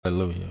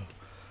Hallelujah.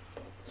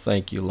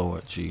 Thank you,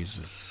 Lord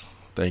Jesus.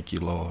 Thank you,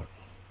 Lord.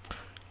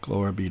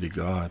 Glory be to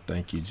God.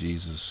 Thank you,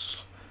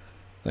 Jesus.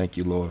 Thank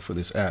you, Lord, for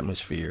this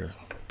atmosphere.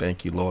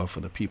 Thank you, Lord,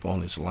 for the people on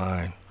this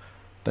line.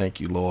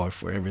 Thank you, Lord,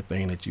 for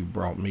everything that you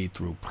brought me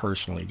through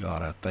personally,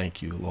 God. I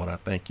thank you, Lord. I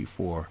thank you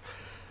for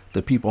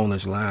the people on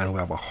this line who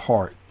have a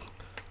heart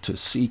to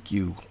seek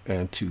you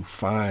and to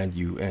find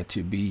you and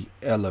to be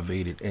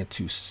elevated and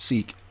to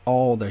seek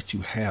all that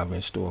you have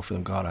in store for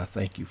them. God, I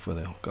thank you for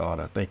them. God,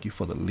 I thank you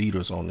for the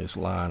leaders on this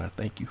line. I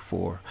thank you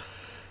for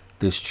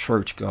this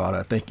church, God.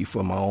 I thank you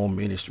for my own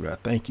ministry. I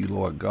thank you,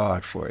 Lord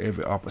God, for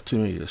every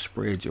opportunity to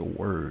spread your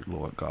word,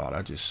 Lord God.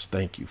 I just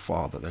thank you,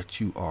 Father,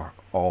 that you are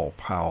all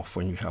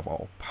powerful and you have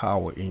all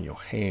power in your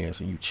hands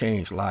and you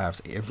change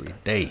lives every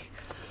day.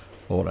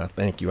 Lord, I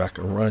thank you. I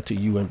can run to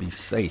you and be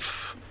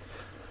safe.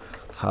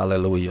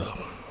 Hallelujah.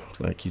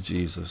 Thank you,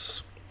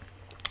 Jesus.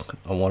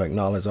 I want to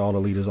acknowledge all the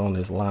leaders on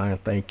this line.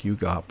 Thank you.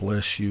 God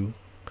bless you.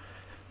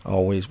 I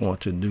always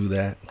want to do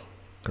that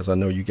because I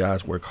know you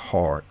guys work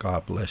hard.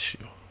 God bless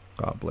you.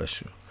 God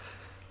bless you.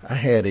 I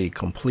had a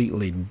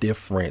completely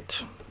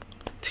different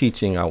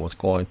teaching I was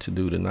going to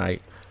do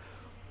tonight,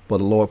 but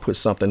the Lord put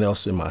something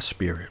else in my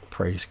spirit.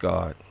 Praise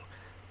God.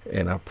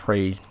 And I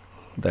pray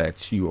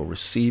that you will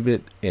receive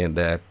it and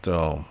that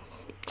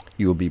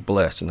you will be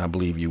blessed. And I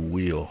believe you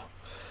will,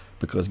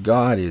 because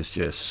God is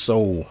just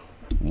so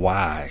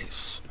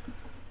wise,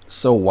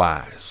 so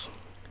wise.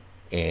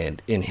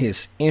 And in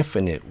his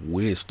infinite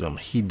wisdom,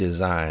 he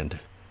designed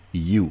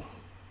you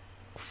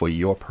for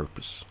your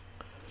purpose.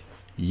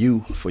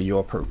 You for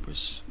your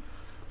purpose.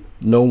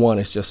 No one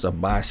is just a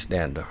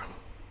bystander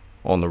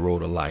on the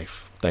road of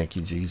life. Thank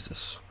you,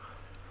 Jesus.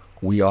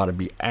 We ought to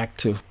be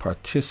active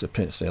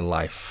participants in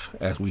life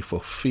as we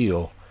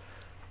fulfill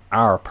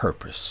our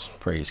purpose.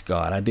 Praise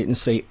God. I didn't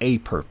say a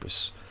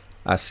purpose.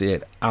 I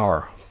said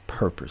our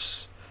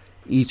purpose.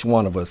 Each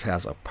one of us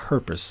has a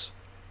purpose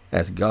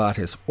as God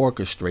has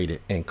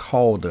orchestrated and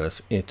called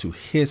us into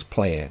his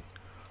plan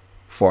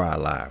for our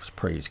lives.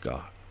 Praise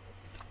God.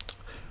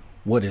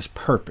 What is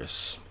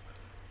purpose?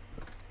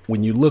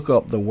 When you look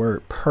up the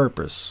word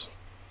purpose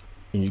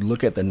and you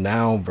look at the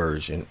noun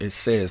version, it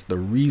says the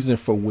reason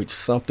for which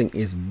something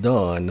is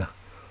done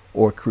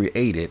or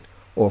created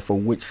or for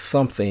which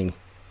something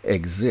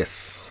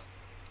exists.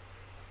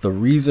 The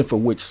reason for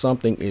which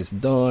something is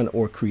done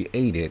or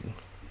created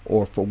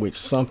or for which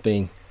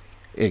something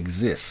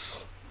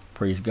exists.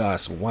 Praise God.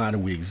 So why do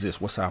we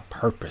exist? What's our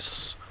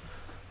purpose?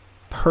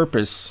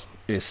 Purpose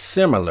is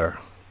similar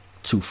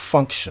to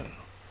function.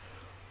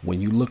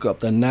 When you look up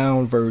the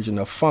noun version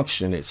of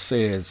function, it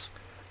says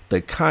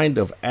the kind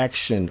of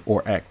action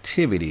or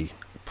activity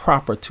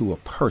proper to a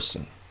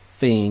person,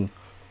 thing,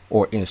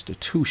 or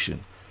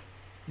institution.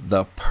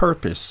 The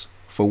purpose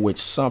for which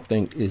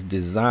something is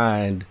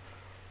designed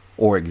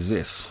or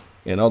exists.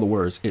 In other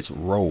words, its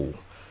role.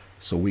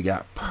 So we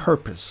got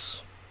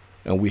purpose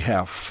and we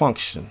have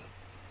function.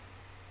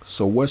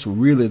 So what's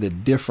really the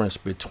difference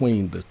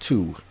between the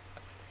two?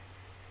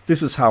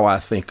 This is how I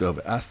think of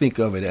it. I think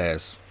of it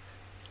as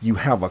you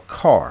have a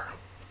car.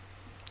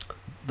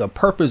 The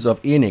purpose of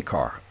any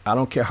car, I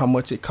don't care how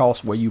much it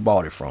costs, where you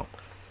bought it from,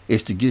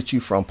 is to get you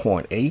from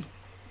point A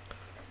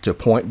to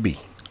point B.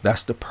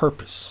 That's the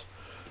purpose.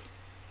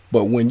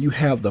 But when you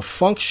have the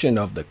function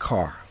of the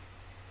car,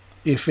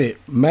 if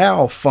it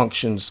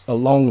malfunctions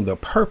along the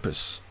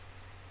purpose,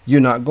 you're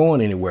not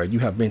going anywhere. You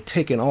have been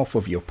taken off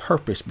of your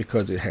purpose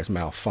because it has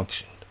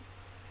malfunctioned.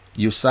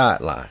 You're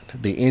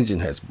sidelined. The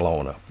engine has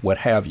blown up, what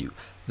have you.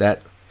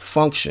 That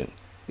function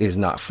is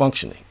not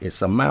functioning.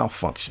 It's a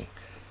malfunction.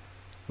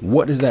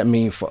 What does that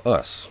mean for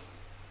us?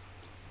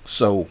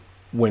 So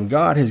when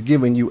God has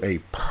given you a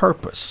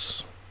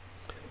purpose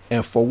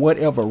and for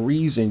whatever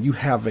reason you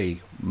have a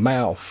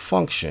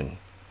malfunction,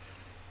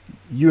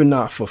 you're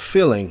not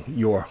fulfilling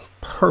your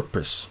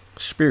purpose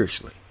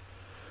spiritually.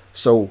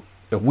 So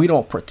if we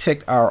don't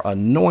protect our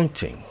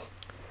anointing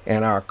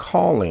and our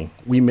calling,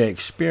 we may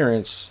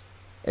experience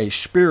a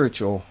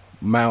spiritual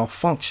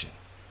malfunction.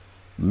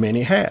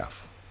 Many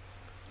have.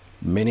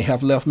 Many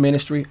have left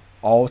ministry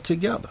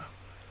altogether.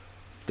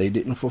 They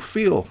didn't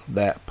fulfill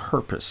that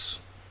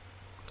purpose.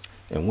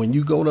 And when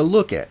you go to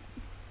look at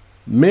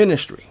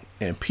ministry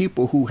and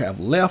people who have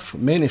left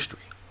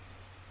ministry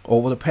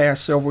over the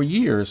past several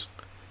years,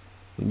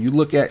 when you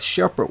look at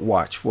Shepherd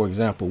Watch, for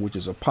example, which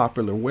is a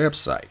popular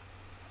website,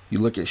 you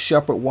look at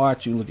Shepherd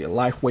Watch, you look at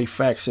Lifeway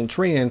Facts and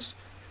Trends,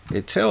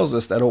 it tells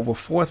us that over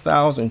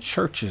 4,000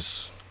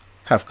 churches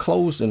have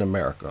closed in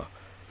America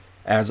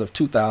as of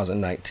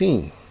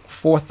 2019.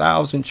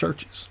 4,000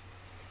 churches.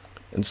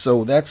 And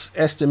so that's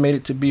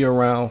estimated to be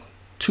around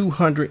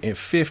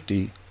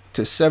 250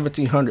 to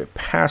 1,700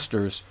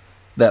 pastors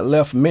that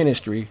left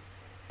ministry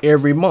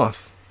every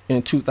month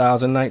in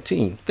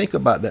 2019. Think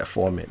about that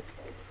for a minute.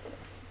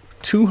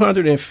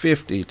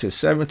 250 to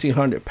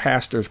 1,700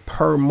 pastors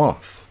per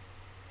month.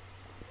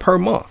 Per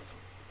month.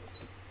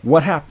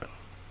 What happened?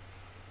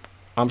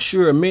 I'm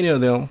sure many of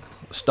them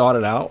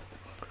started out,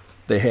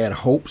 they had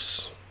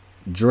hopes,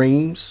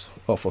 dreams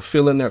of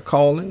fulfilling their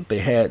calling. They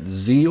had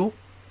zeal.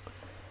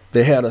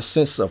 They had a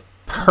sense of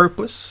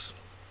purpose.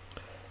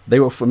 They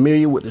were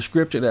familiar with the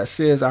scripture that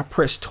says, I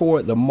press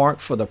toward the mark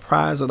for the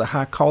prize of the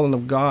high calling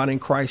of God in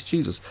Christ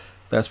Jesus.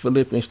 That's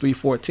Philippians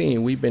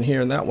 3:14. We've been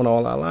hearing that one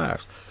all our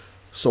lives.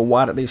 So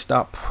why did they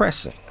stop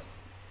pressing?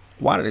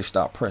 Why did they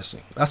stop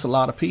pressing? That's a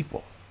lot of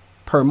people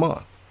per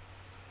month.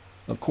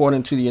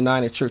 According to the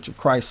United Church of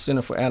Christ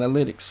Center for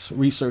Analytics,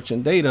 Research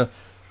and Data,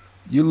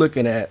 you're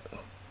looking at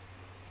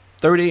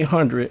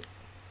 3,800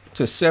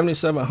 to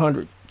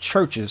 7,700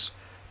 churches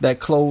that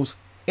close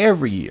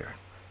every year.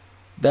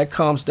 That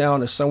comes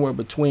down to somewhere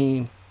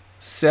between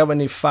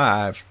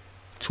 75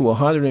 to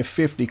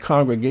 150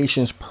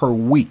 congregations per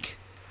week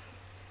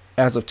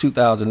as of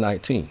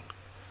 2019.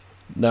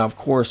 Now, of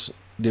course,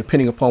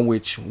 depending upon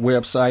which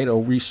website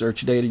or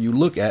research data you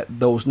look at,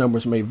 those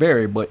numbers may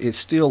vary, but it's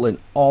still an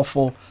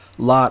awful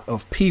lot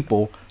of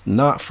people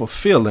not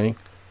fulfilling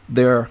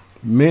their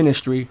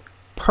ministry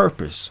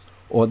purpose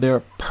or their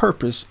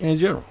purpose in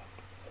general.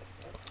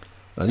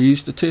 Now,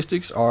 these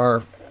statistics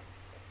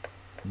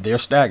they're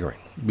staggering,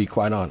 to be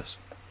quite honest.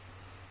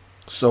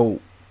 So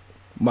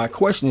my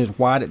question is,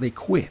 why did they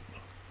quit?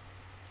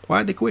 Why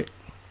did they quit?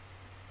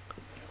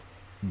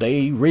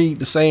 They read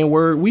the same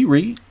word we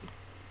read.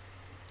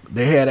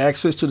 They had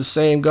access to the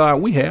same God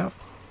we have,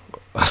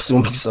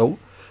 assuming so.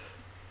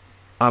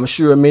 I'm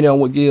sure many of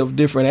them would give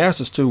different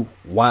answers to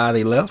why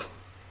they left.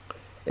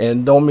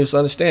 And don't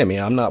misunderstand me.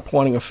 I'm not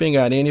pointing a finger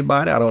at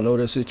anybody. I don't know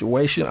their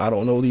situation. I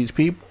don't know these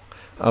people.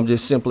 I'm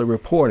just simply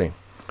reporting.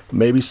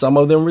 Maybe some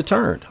of them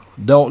returned.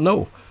 Don't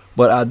know.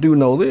 But I do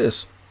know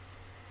this.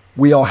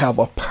 We all have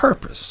a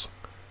purpose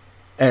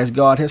as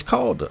God has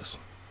called us.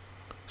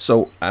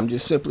 So I'm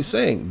just simply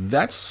saying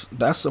that's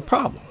a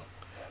problem.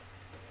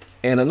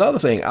 And another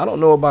thing, I don't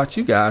know about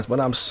you guys, but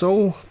I'm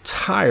so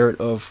tired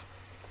of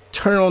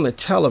turning on the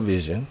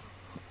television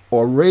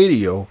or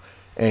radio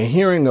and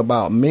hearing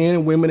about men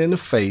and women in the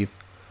faith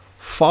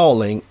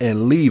falling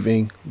and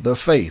leaving the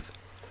faith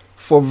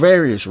for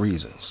various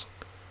reasons.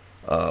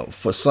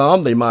 For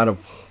some, they might have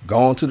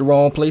gone to the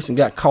wrong place and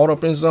got caught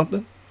up in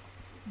something.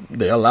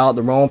 They allowed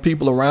the wrong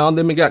people around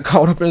them and got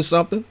caught up in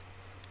something.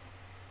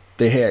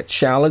 They had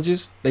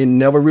challenges they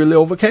never really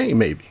overcame,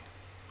 maybe.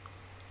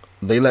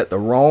 They let the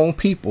wrong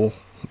people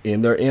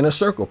in their inner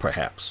circle,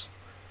 perhaps.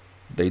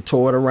 They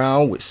toyed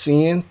around with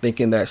sin,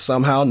 thinking that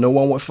somehow no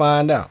one would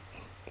find out.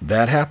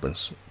 That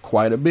happens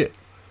quite a bit.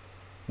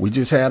 We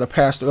just had a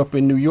pastor up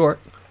in New York,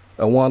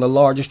 one of the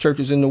largest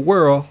churches in the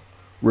world,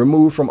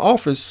 removed from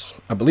office,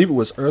 I believe it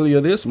was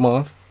earlier this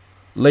month,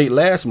 late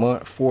last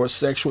month, for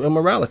sexual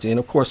immorality. And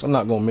of course, I'm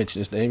not going to mention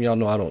his name. Y'all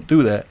know I don't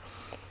do that.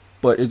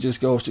 But it just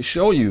goes to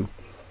show you,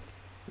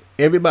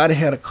 everybody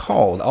had a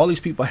call. All these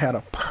people had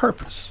a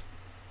purpose.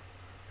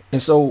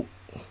 And so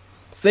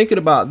thinking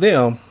about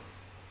them,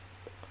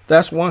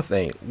 that's one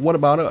thing. What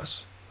about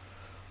us?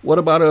 What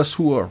about us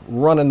who are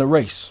running the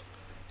race?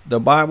 The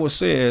Bible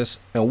says,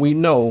 and we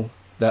know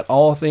that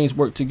all things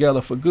work together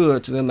for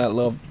good to them that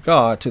love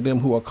God, to them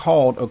who are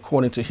called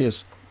according to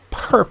his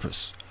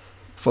purpose,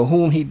 for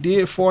whom he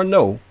did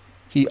foreknow,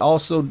 he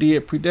also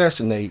did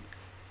predestinate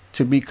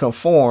to be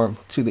conformed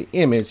to the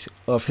image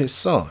of his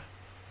son,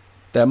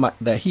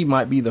 that he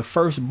might be the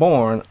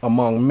firstborn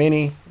among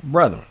many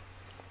brethren.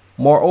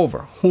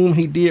 Moreover, whom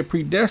he did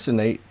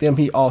predestinate, them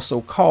he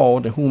also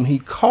called, and whom he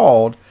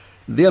called,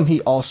 them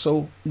he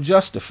also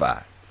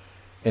justified,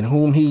 and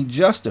whom he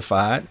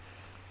justified,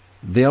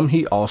 them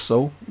he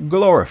also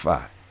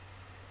glorified.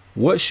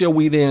 What shall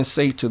we then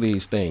say to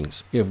these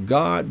things? If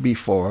God be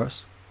for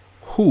us,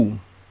 who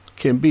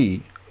can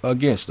be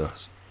against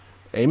us?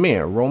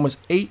 Amen. Romans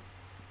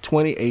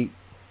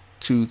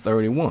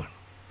 8:28-31.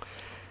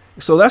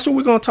 So that's what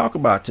we're going to talk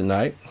about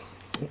tonight.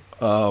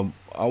 I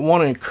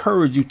want to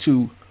encourage you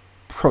to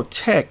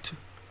protect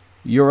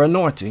your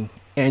anointing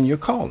and your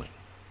calling.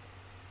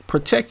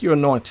 Protect your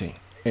anointing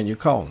and your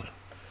calling.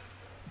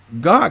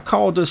 God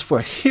called us for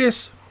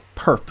his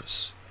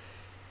purpose.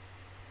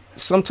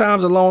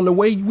 Sometimes along the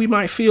way, we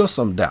might feel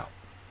some doubt.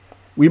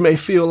 We may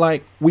feel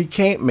like we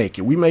can't make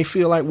it. We may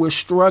feel like we're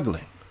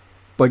struggling.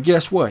 But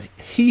guess what?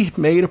 He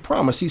made a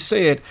promise. He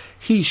said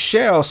he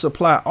shall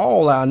supply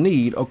all our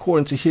need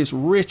according to his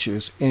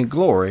riches in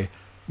glory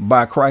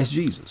by Christ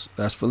Jesus.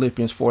 That's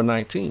Philippians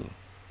 4:19.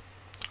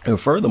 And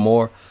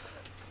furthermore,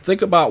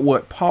 think about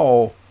what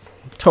Paul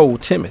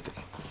told Timothy.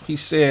 He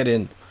said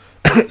in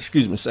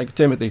 2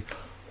 Timothy,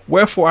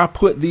 wherefore I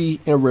put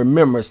thee in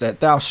remembrance that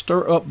thou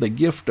stir up the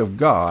gift of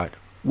God,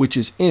 which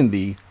is in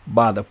thee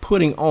by the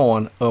putting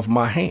on of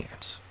my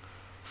hands.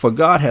 For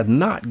God hath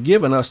not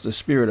given us the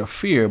spirit of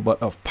fear,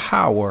 but of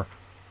power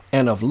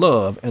and of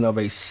love and of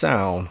a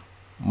sound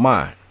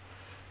mind.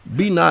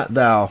 Be not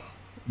thou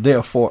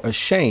therefore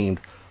ashamed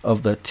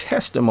of the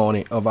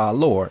testimony of our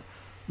Lord,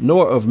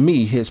 nor of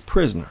me his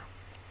prisoner,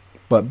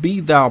 but be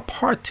thou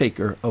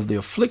partaker of the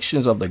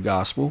afflictions of the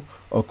gospel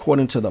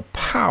according to the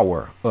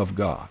power of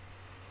God,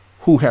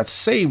 who hath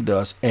saved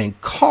us and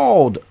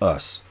called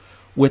us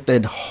with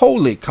an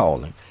holy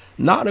calling,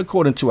 not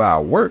according to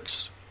our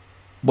works,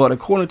 but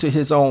according to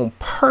his own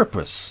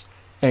purpose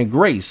and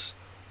grace,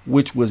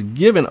 which was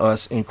given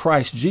us in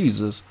Christ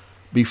Jesus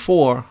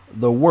before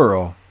the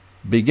world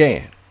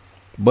began,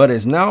 but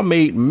is now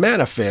made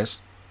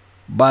manifest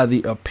by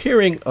the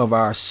appearing of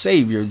our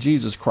Savior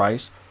Jesus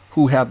Christ,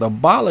 who hath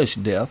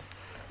abolished death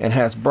and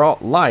has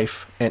brought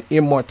life and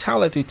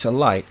immortality to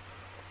light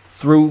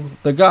through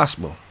the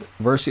gospel.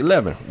 Verse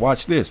 11,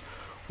 watch this.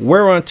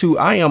 Whereunto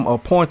I am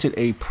appointed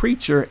a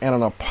preacher and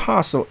an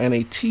apostle and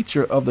a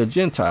teacher of the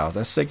Gentiles.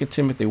 That's 2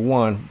 Timothy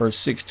 1, verse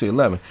 6 to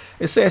 11.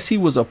 It says he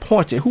was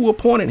appointed. Who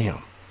appointed him?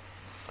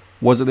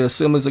 Was it the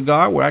Assemblies of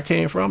God where I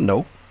came from?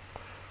 No.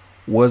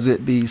 Was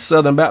it the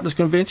Southern Baptist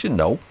Convention?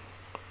 No.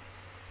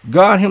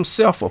 God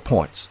himself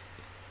appoints.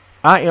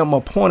 I am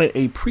appointed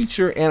a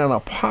preacher and an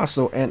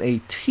apostle and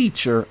a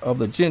teacher of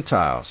the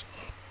Gentiles.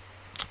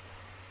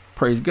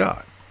 Praise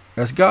God.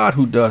 That's God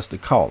who does the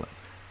calling.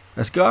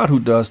 That's God who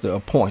does the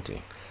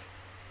appointing.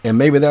 And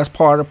maybe that's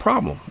part of the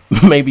problem.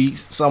 Maybe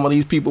some of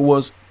these people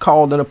was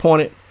called and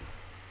appointed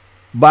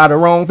by the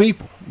wrong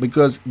people,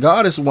 because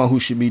God is the one who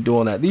should be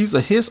doing that. These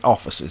are his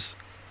offices,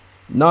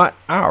 not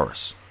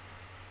ours.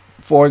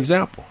 For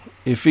example,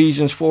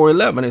 Ephesians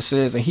 4:11, it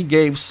says, and he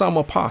gave some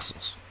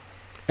apostles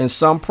and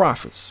some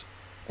prophets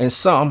and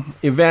some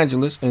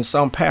evangelists and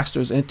some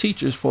pastors and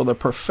teachers for the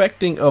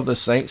perfecting of the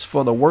saints,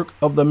 for the work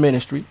of the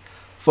ministry,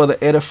 for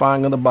the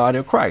edifying of the body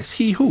of Christ.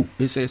 He who,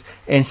 it says,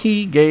 and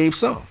he gave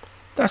some.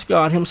 That's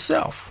God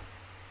himself.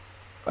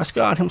 That's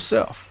God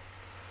himself.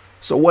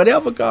 So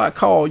whatever God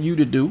called you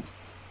to do,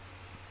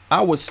 I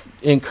would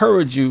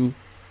encourage you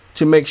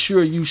to make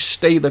sure you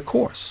stay the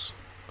course.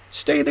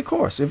 Stay the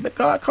course. If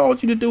God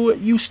called you to do it,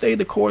 you stay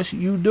the course,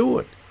 you do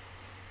it.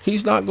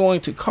 He's not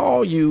going to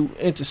call you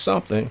into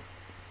something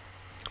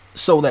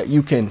so that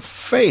you can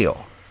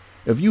fail.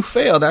 If you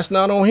fail, that's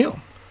not on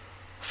him.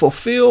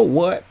 Fulfill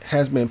what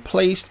has been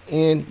placed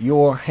in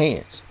your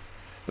hands.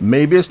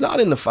 Maybe it's not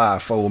in the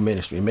fivefold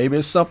ministry. Maybe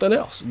it's something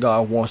else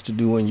God wants to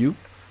do in you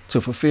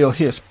to fulfill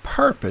his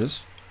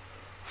purpose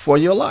for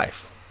your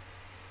life.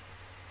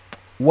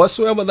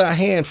 Whatsoever thy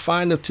hand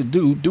findeth to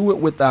do, do it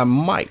with thy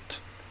might.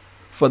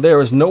 For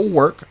there is no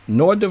work,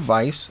 nor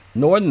device,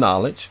 nor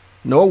knowledge,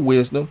 nor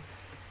wisdom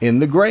in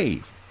the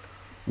grave,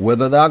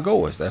 whither thou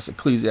goest. That's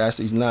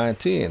Ecclesiastes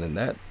 9:10.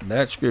 And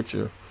that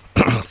scripture,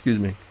 excuse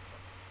me,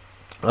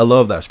 I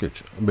love that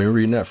scripture. I've been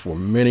reading that for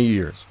many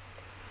years,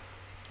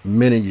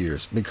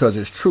 because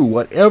it's true.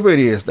 Whatever it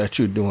is that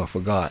you're doing for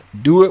God,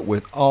 do it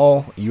with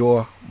all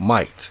your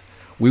might.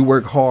 We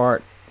work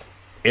hard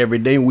every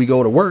day when we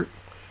go to work,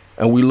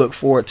 and we look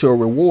forward to a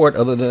reward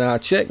other than our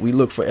check. We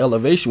look for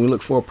elevation. We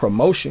look for a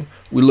promotion.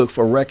 We look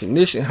for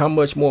recognition. How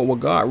much more will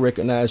God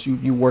recognize you?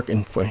 You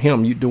working for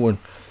him. You doing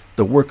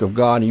the work of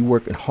God, and you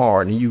working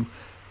hard, and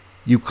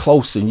you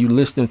close, and you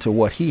listening to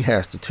what he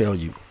has to tell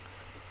you.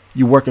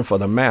 You working for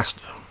the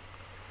master.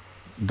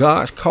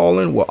 God's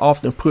calling will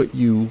often put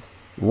you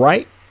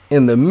right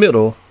in the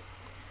middle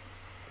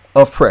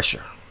of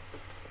pressure.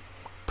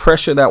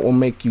 Pressure that will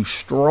make you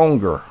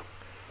stronger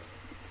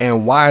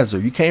and wiser.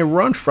 You can't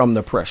run from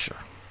the pressure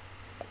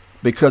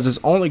because it's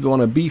only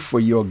going to be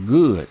for your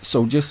good.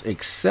 So just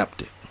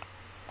accept it.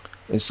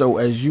 And so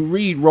as you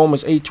read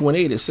Romans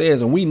 8:28, it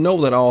says, and we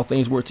know that all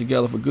things work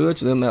together for good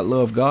to them that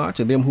love God,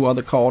 to them who are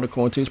the called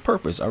according to his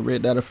purpose. I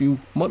read that a few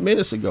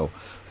minutes ago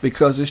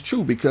because it's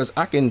true, because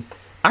I can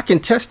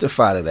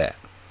testify to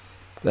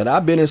that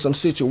I've been in some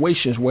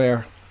situations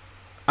where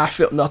I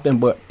felt nothing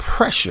but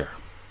pressure.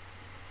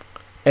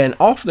 And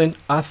often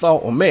I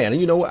thought, oh man,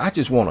 you know what? I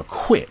just want to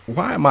quit.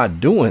 Why am I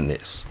doing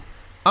this?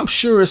 I'm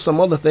sure there's some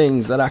other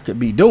things that I could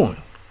be doing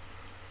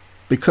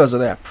because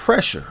of that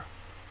pressure.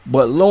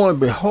 But lo and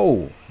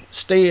behold,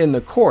 staying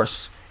the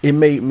course, it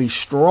made me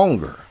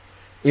stronger.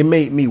 It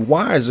made me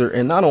wiser.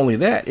 And not only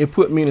that, it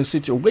put me in a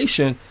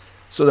situation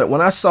so that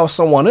when I saw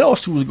someone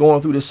else who was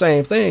going through the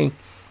same thing,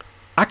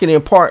 I can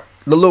impart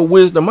the little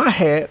wisdom I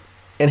had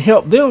and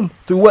help them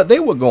through what they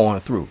were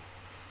going through.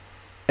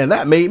 And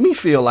that made me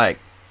feel like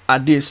I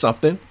did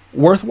something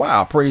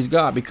worthwhile. Praise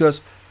God,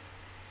 because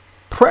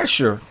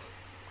pressure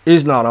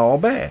is not all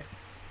bad.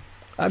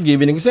 I'll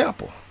give you an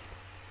example.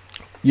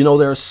 You know,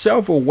 there are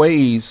several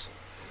ways.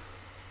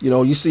 You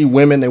know, you see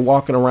women, they're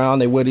walking around,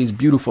 they wear these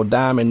beautiful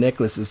diamond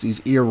necklaces,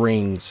 these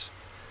earrings.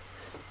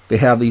 They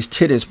have these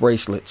titties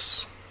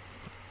bracelets.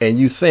 And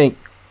you think,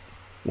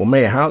 well,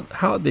 man,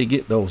 how did they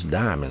get those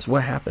diamonds?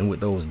 What happened with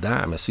those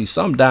diamonds? See,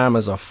 some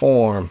diamonds are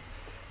formed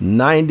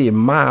 90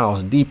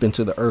 miles deep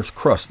into the earth's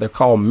crust. They're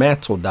called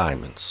mantle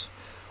diamonds,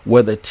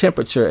 where the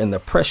temperature and the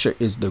pressure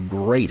is the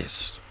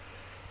greatest.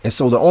 And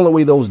so the only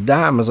way those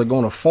diamonds are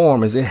going to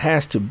form is it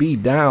has to be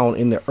down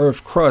in the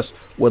earth crust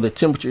where the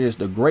temperature is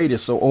the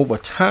greatest. So over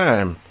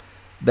time,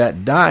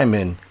 that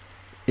diamond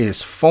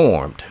is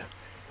formed.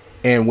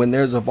 And when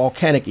there's a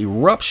volcanic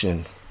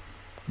eruption,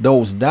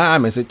 those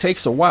diamonds, it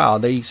takes a while.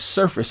 They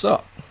surface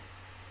up.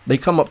 They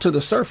come up to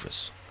the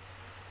surface.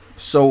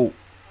 So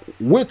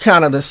we're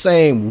kind of the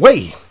same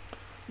way,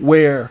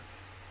 where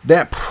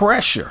that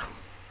pressure,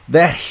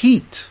 that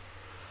heat,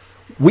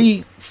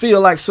 we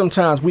feel like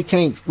sometimes we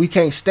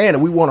can't stand it.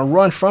 We want to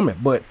run from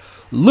it. But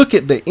Look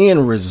at the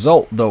end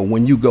result, though,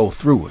 when you go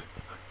through it.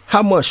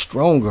 How much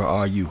stronger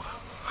are you?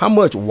 How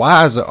much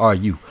wiser are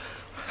you?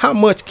 How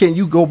much can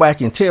you go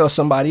back and tell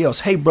somebody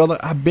else, hey, brother,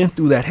 I've been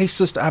through that. Hey,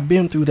 sister, I've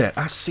been through that.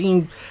 I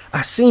seen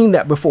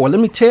that before.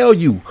 Let me tell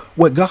you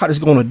what God is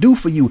going to do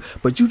for you.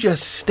 But you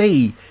just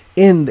stay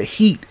in the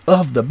heat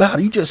of the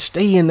battle. You just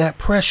stay in that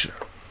pressure.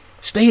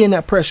 Stay in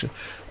that pressure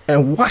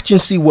and watch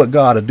and see what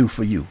God will do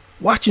for you.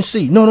 Watch and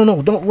see.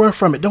 No. Don't run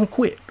from it. Don't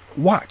quit.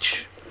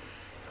 Watch.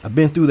 I've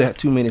been through that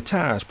too many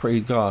times.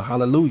 Praise God.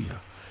 Hallelujah.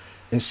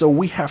 And so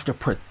we have to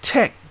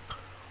protect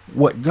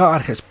what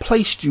God has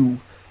placed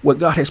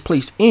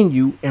in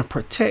you, and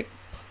protect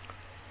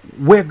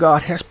where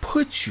God has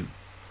put you.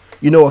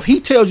 If he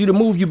tells you to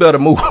move, you better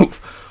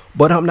move.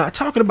 But I'm not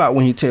talking about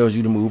when he tells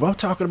you to move. I'm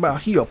talking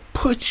about he'll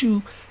put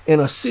you in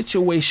a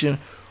situation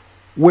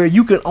where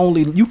you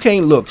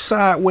can't look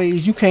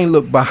sideways. You can't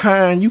look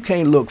behind. You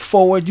can't look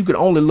forward. You can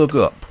only look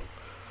up.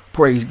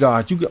 Praise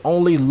God. You can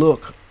only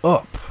look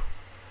up.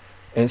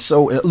 And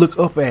so look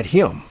up at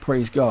him.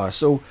 Praise God.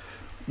 So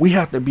we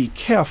have to be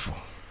careful.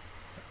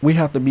 We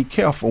have to be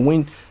careful.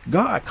 When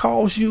God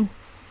calls you,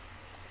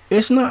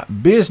 it's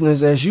not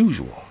business as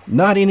usual.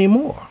 Not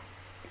anymore.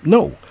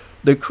 No,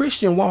 the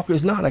Christian walk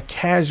is not a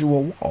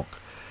casual walk.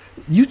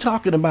 You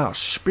talking about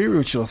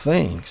spiritual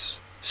things,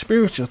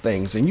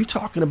 and you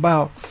talking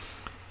about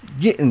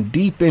getting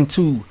deep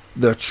into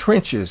the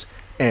trenches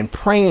and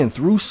praying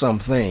through some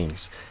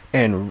things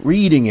and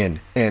reading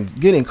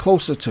and getting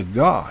closer to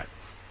God.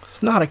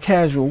 It's not a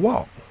casual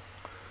walk.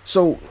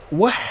 So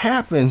what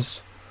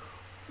happens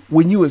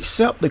when you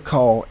accept the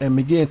call and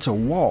begin to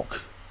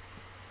walk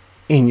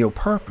in your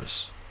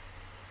purpose?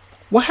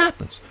 What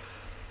happens?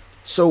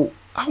 So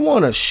I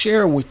want to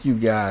share with you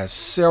guys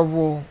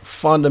several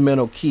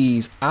fundamental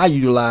keys I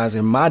utilize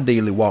in my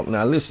daily walk.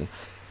 Now listen,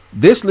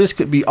 this list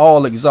could be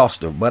all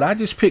exhaustive, but I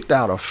just picked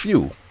out a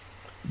few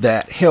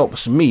that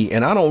helps me,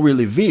 and I don't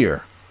really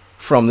veer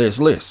from this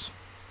list.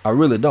 I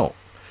really don't.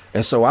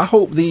 And so I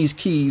hope these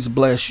keys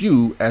bless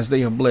you as they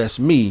have blessed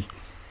me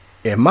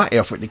in my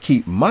effort to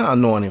keep my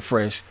anointing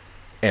fresh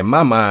and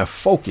my mind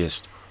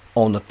focused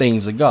on the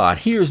things of God.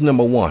 Here's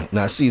number one.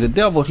 Now, see, the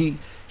devil, he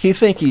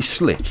think he's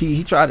slick.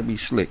 He tried to be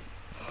slick.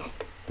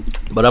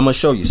 But I'm going to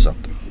show you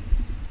something.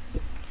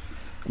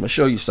 I'm going to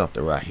show you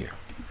something right here.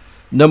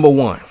 Number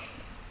one,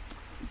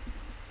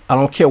 I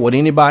don't care what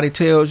anybody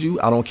tells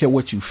you. I don't care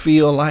what you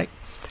feel like.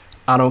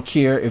 I don't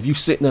care if you're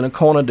sitting in a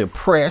corner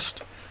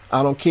depressed.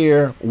 I don't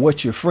care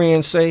what your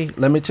friends say.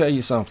 Let me tell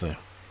you something.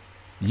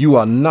 You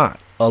are not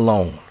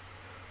alone.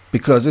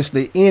 Because it's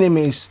the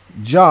enemy's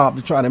job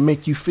to try to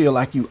make you feel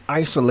like you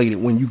isolated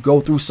when you go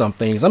through some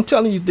things. I'm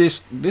telling you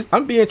this,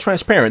 I'm being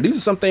transparent. These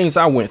are some things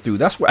I went through.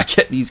 That's where I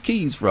get these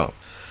keys from.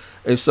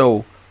 And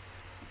so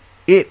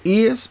it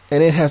is,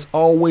 and it has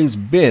always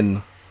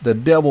been the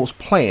devil's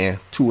plan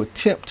to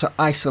attempt to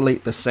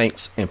isolate the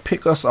saints and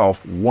pick us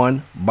off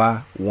one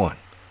by one.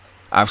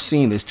 I've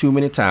seen this too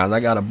many times. I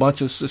got a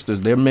bunch of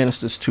sisters, they're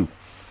ministers too.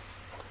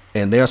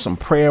 And they're some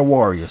prayer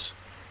warriors.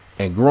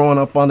 And growing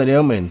up under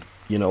them, and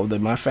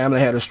my family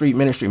had a street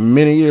ministry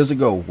many years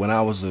ago when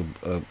I was a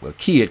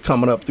kid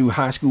coming up through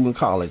high school and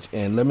college.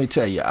 And let me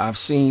tell you, I've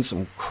seen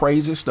some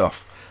crazy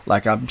stuff,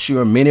 like I'm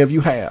sure many of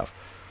you have.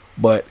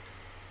 But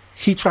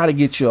he tried to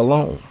get you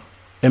alone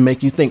and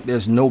make you think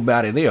there's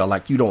nobody there,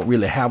 like you don't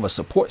really have a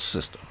support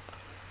system.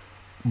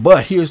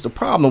 But here's the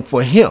problem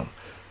for him.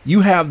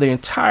 You have the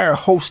entire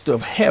host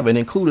of heaven,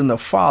 including the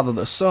Father,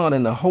 the Son,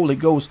 and the Holy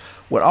Ghost,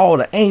 with all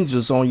the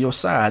angels on your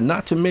side,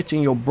 not to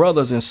mention your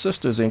brothers and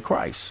sisters in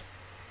Christ.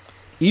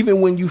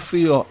 Even when you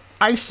feel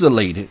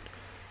isolated,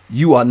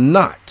 you are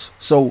not.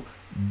 So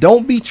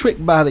don't be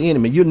tricked by the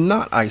enemy. You're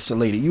not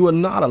isolated. You are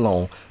not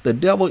alone. The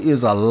devil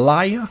is a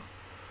liar.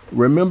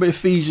 Remember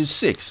Ephesians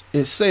 6.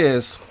 It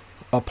says,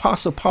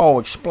 Apostle Paul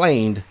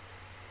explained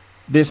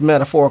this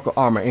metaphorical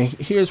armor. And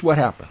here's what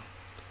happened.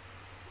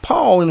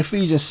 Paul in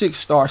Ephesians 6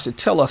 starts to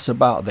tell us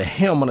about the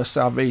helmet of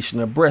salvation,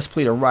 the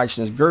breastplate of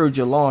righteousness, gird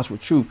your loins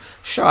with truth,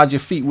 shod your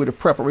feet with the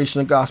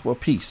preparation of the gospel of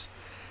peace.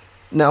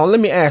 Now, let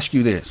me ask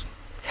you this.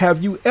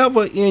 Have you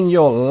ever in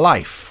your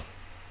life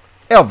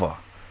ever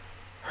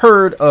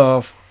heard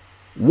of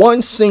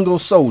one single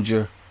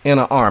soldier in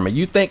an army?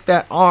 You think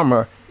that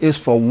armor is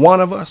for one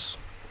of us?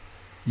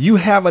 You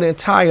have an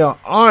entire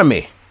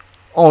army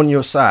on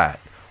your side.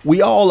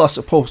 We all are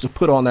supposed to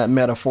put on that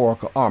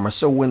metaphorical armor.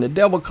 So when the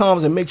devil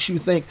comes and makes you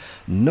think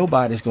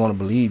nobody's going to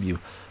believe you,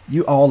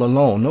 you all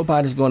alone,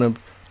 nobody's going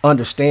to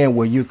understand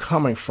where you're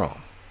coming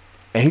from,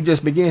 and he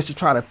just begins to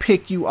try to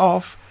pick you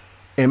off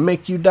and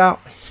make you doubt,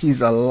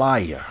 he's a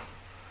liar.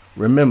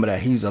 Remember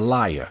that, he's a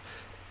liar.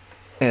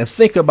 And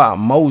think about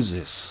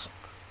Moses.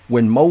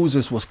 When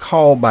Moses was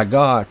called by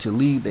God to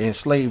lead the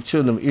enslaved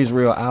children of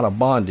Israel out of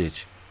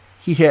bondage,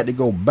 he had to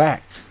go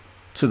back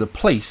to the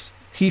place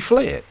he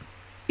fled,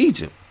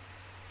 Egypt.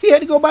 He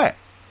had to go back.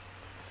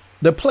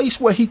 The place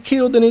where he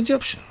killed an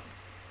Egyptian.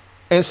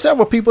 And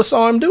several people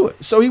saw him do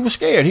it. So he was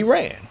scared. He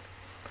ran.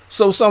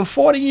 So some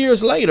 40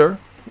 years later,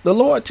 the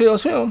Lord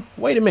tells him,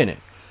 wait a minute,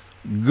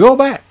 go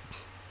back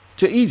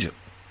to Egypt.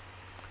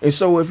 And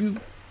so if you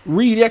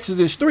read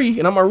Exodus 3,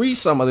 and I'm going to read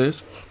some of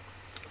this,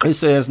 it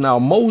says, now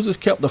Moses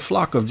kept the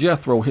flock of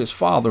Jethro, his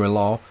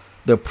father-in-law,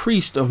 the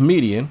priest of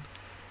Midian,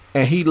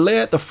 and he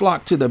led the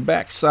flock to the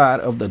backside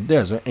of the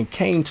desert and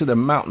came to the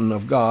mountain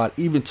of God,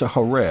 even to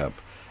Horeb.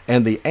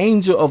 And the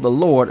angel of the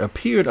Lord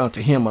appeared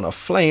unto him in a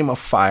flame of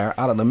fire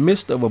out of the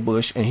midst of a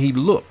bush, and he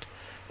looked,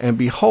 and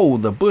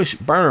behold, the bush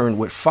burned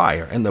with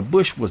fire, and the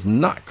bush was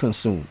not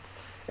consumed.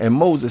 And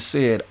Moses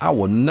said, I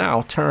will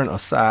now turn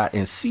aside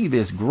and see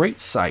this great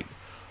sight,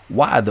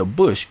 why the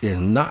bush is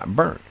not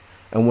burnt.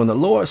 And when the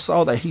Lord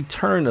saw that he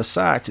turned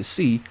aside to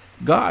see,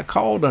 God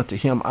called unto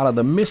him out of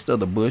the midst of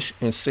the bush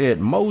and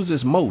said,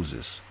 Moses,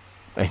 Moses.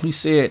 And he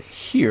said,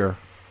 Here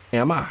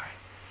am I.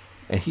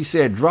 And he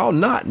said, Draw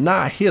not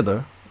nigh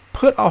hither,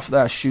 put off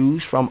thy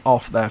shoes from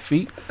off thy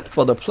feet,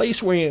 for the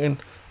place wherein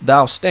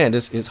thou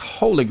standest is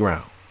holy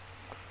ground.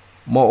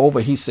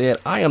 Moreover, he said,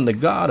 I am the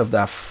God of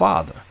thy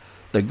father,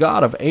 the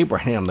God of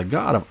Abraham, the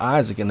God of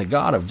Isaac, and the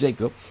God of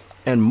Jacob.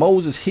 And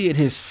Moses hid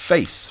his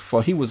face,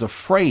 for he was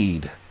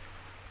afraid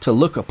to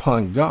look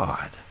upon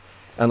God.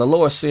 And the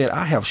Lord said,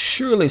 I have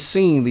surely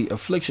seen the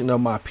affliction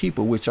of my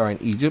people which are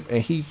in Egypt,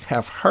 and he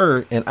have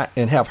heard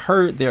and have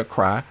heard their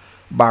cry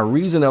by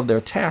reason of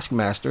their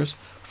taskmasters,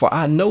 for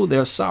I know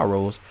their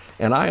sorrows,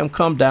 and I am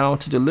come down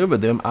to deliver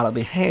them out of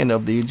the hand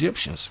of the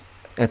Egyptians,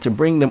 and to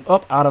bring them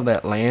up out of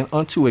that land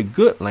unto a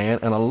good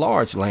land and a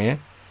large land,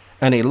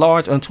 and a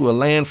large unto a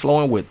land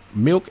flowing with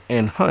milk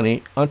and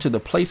honey, unto the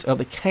place of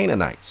the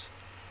Canaanites,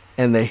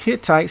 and the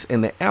Hittites,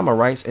 and the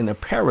Amorites, and the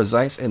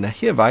Perizzites, and the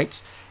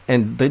Hivites,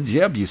 and the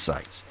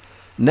Jebusites.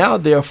 Now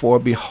therefore,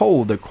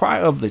 behold, the cry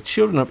of the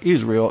children of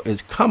Israel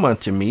is come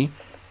unto me,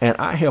 and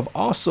I have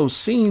also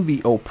seen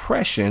the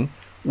oppression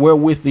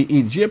wherewith the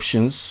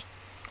Egyptians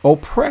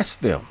oppress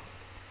them.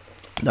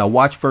 Now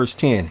watch verse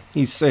 10.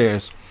 He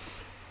says,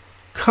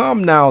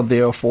 Come now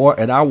therefore,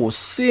 and I will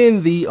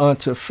send thee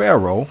unto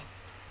Pharaoh,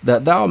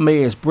 that thou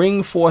mayest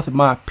bring forth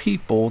my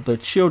people, the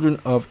children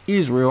of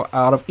Israel,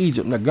 out of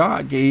Egypt. Now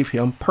God gave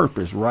him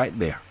purpose right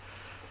there.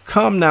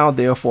 Come now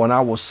therefore, and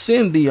I will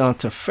send thee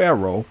unto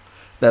Pharaoh,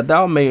 that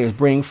thou mayest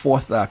bring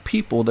forth thy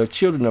people, the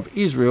children of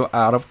Israel,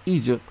 out of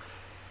Egypt.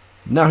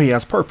 Now he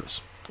has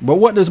purpose. But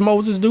what does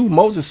Moses do?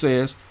 Moses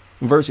says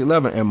in verse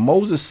 11, and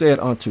Moses said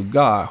unto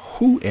God,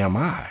 Who am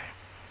I,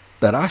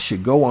 that I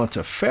should go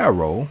unto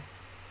Pharaoh,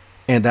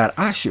 and that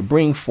I should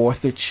bring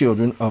forth the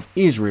children of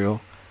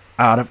Israel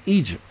out of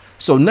Egypt?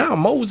 So now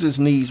Moses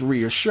needs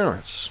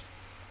reassurance,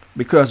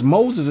 because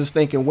Moses is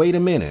thinking, wait a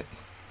minute,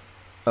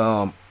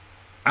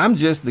 I'm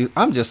just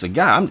a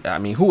guy.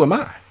 Who am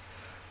I?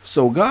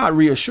 So God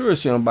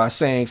reassures him by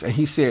saying, and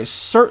he said,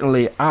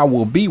 certainly I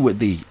will be with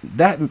thee.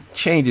 That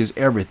changes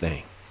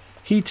everything.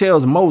 He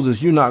tells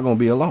Moses, you're not going to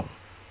be alone.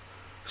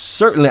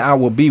 Certainly I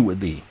will be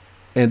with thee.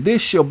 And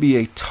this shall be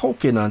a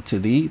token unto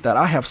thee that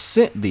I have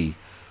sent thee.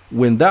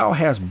 When thou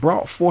hast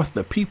brought forth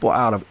the people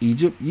out of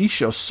Egypt, ye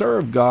shall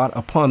serve God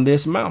upon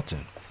this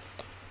mountain.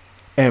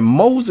 And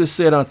Moses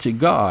said unto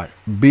God,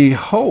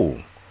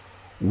 Behold,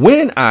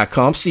 when I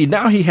come. See,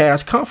 now he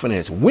has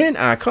confidence. When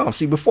I come.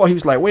 See, before he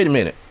was like, wait a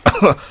minute.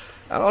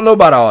 I don't know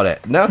about all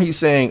that. Now he's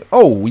saying,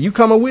 oh, you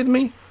coming with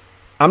me?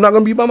 I'm not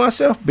going to be by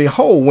myself.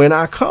 Behold, when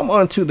I come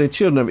unto the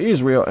children of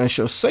Israel, and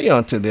shall say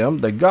unto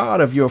them, the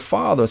God of your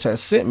fathers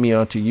has sent me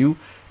unto you,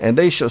 and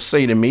they shall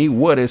say to me,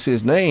 what is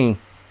his name?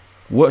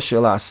 What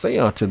shall I say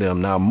unto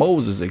them? Now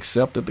Moses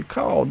accepted the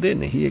call,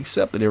 didn't he? He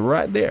accepted it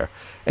right there.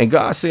 And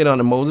God said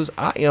unto Moses,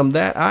 I am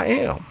that I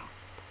am.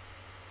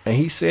 And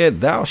he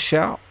said, thus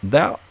shalt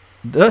thou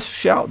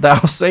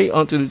say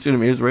unto the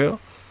children of Israel,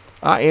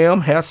 I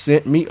am hath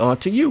sent me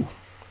unto you.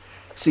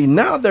 See,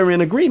 now they're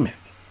in agreement.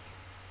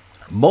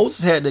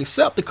 Moses had to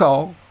accept the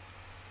call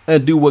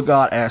and do what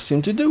God asked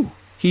him to do.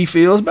 He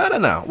feels better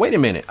now. Wait a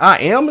minute. I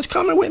am is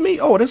coming with me.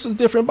 Oh, this is a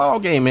different ball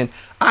game. And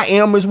I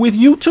am is with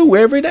you too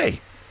every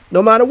day.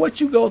 No matter what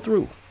you go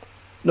through,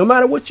 no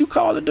matter what you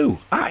call to do,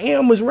 I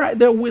am is right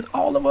there with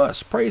all of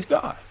us. Praise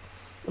God.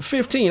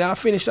 15, I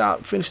finished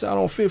out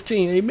on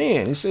 15.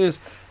 Amen. It says,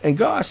 and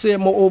God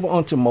said moreover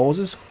unto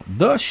Moses,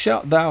 thus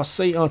shalt thou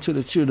say unto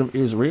the children of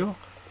Israel,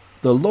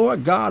 the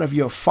Lord God of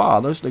your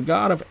fathers, the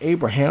God of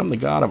Abraham, the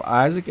God of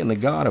Isaac, and the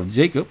God of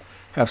Jacob,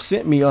 have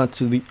sent me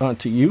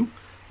unto you.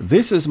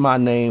 This is my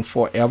name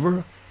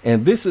forever,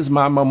 and this is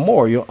my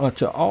memorial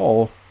unto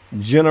all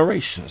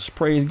generations.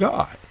 Praise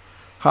God.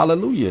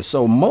 Hallelujah.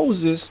 So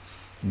Moses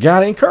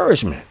got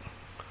encouragement.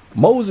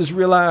 Moses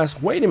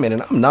realized, wait a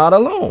minute, I'm not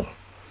alone.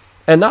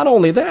 And not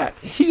only that,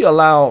 he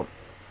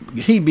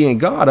being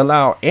God,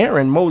 allowed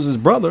Aaron, Moses'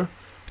 brother,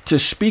 to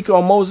speak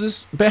on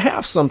Moses'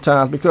 behalf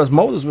sometimes, because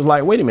Moses was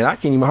like, wait a minute, I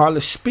can't even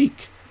hardly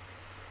speak.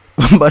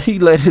 But he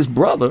let his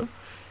brother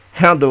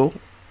handle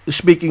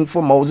speaking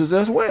for Moses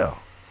as well.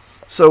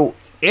 So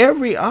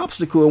every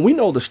obstacle, and we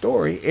know the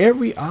story,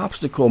 every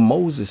obstacle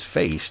Moses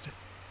faced,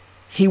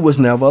 he was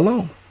never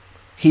alone.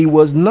 He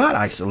was not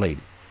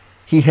isolated.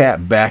 He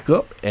had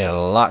backup and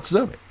lots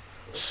of it.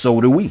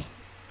 So do we.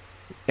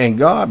 And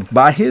God,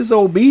 by his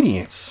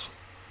obedience,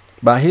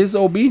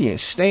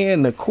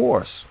 staying the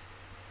course,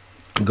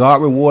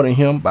 God rewarded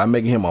him by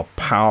making him a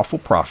powerful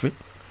prophet.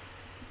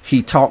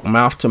 He talked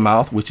mouth to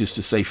mouth, which is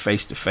to say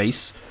face to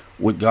face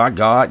with God.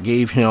 God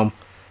gave him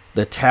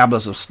the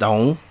tablets of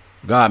stone.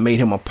 God made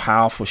him a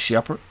powerful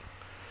shepherd.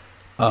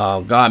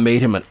 God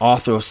made him an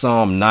author of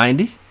Psalm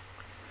 90.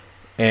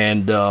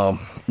 And not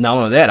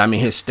only that, I mean,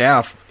 his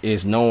staff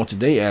is known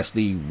today as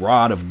the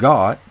rod of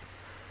God.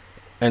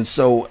 And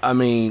so, I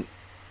mean,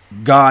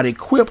 God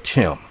equipped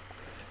him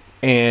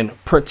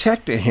and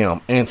protected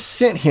him and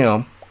sent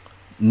him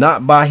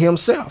not by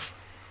himself.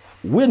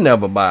 We're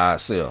never by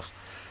ourselves.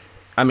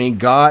 I mean,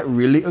 God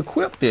really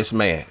equipped this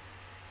man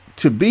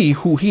to be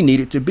who he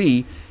needed to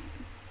be.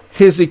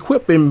 His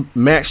equipping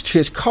matched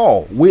his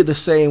call. We're the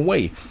same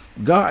way.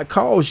 God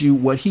calls you,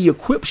 what he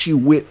equips you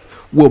with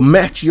will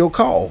match your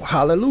call.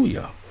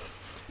 Hallelujah.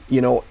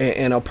 You know,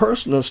 and a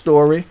personal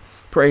story,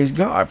 praise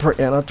God.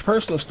 And a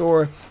personal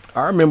story,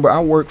 I remember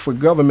I worked for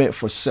government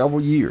for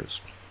several years.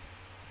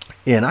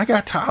 And I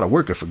got tired of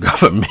working for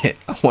government.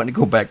 I wanted to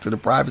go back to the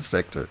private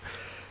sector.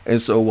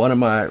 And so one of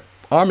my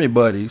Army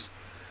buddies,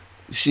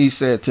 she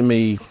said to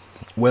me,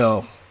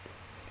 well,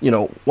 you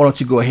know, why don't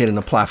you go ahead and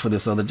apply for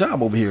this other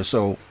job over here?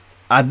 So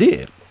I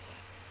did.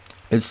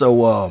 And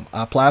so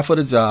I applied for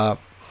the job.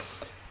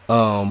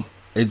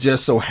 It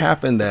just so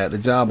happened that the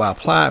job I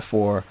applied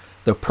for,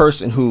 the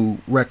person who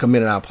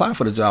recommended I apply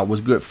for the job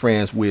was good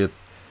friends with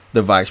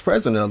the vice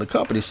president of the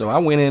company. So I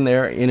went in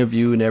there,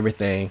 interviewed and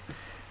everything.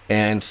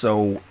 And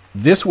so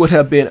this would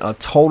have been a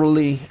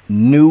totally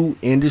new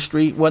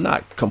industry. Well,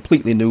 not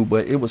completely new,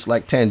 but it was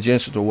like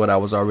tangential to what I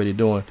was already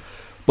doing.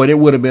 But it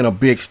would have been a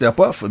big step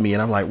up for me.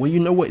 And I'm like, well, you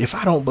know what? If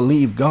I don't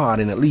believe God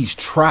and at least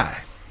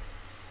try,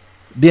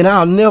 then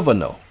I'll never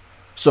know.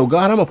 So,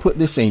 God, I'm going to put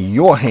this in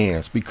your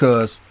hands,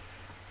 because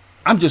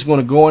I'm just going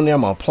to go in there.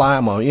 I'm going to apply.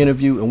 I'm going to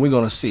interview, and we're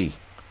going to see.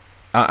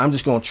 I'm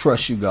just going to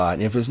trust you, God.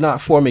 And if it's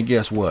not for me,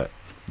 guess what?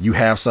 You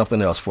have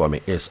something else for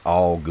me. It's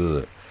all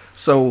good.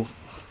 So,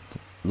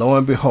 lo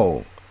and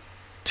behold,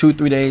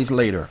 2-3 days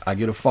later, I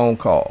get a phone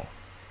call.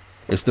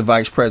 It's the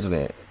vice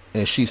president.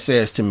 And she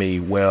says to me,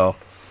 well,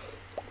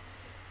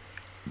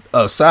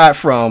 aside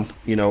from,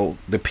 you know,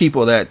 the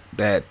people that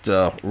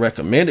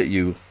recommended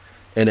you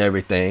and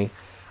everything,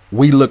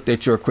 we looked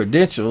at your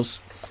credentials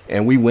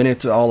and we went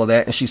into all of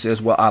that. And she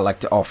says, well, I'd like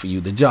to offer you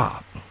the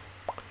job.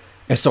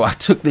 And so I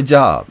took the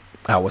job.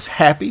 I was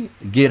happy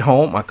to get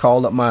home. I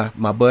called up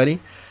my buddy,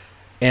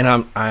 and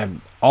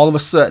I'm all of a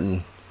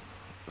sudden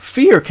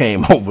fear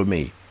came over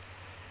me.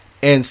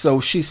 And so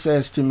she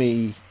says to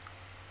me,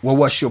 well,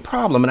 what's your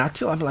problem? And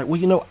I'm like, well,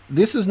 you know,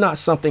 this is not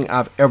something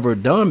I've ever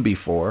done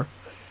before.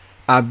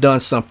 I've done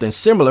something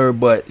similar,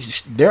 but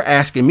they're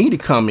asking me to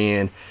come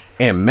in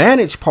and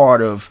manage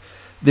part of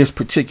this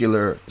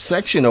particular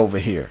section over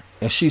here.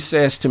 And she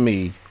says to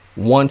me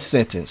one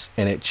sentence,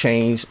 and it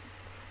changed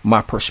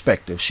my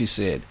perspective. She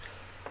said,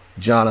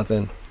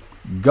 Jonathan,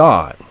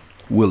 God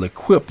will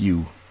equip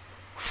you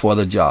for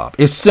the job.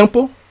 It's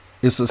simple.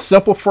 It's a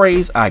simple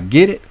phrase. I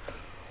get it.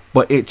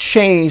 But it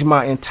changed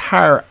my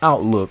entire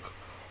outlook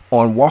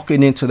on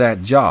walking into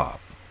that job.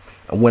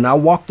 And when I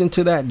walked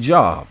into that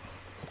job,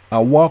 I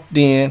walked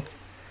in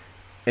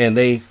and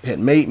they had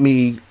made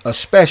me a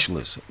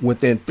specialist.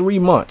 Within 3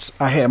 months,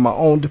 I had my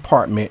own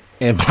department,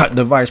 and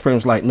the vice president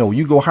was like, no,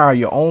 you go hire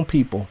your own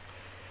people.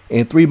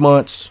 In 3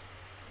 months,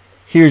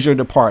 here's your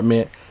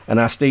department. And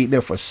I stayed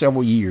there for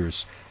several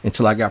years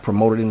until I got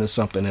promoted into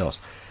something else.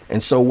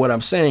 And so what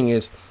I'm saying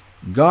is,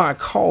 God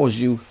calls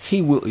you,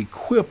 he will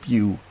equip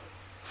you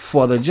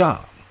for the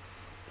job.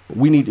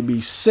 We need to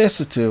be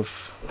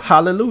sensitive.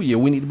 Hallelujah.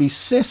 We need to be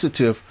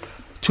sensitive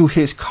to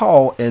his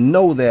call and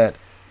know that,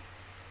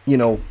 you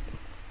know,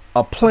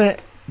 a plant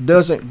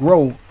doesn't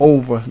grow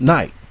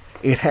overnight.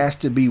 It has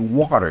to be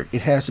watered.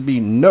 It has to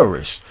be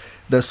nourished.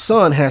 The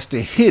sun has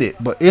to hit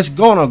it, but it's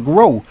going to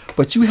grow.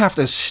 But you have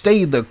to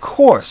stay the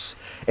course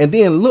and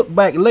then look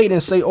back later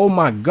and say, oh,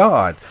 my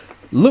God,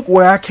 look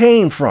where I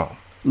came from.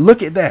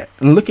 Look at that.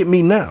 And look at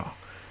me now.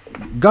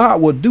 God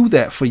will do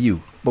that for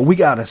you. But we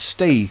got to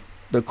stay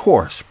the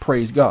course.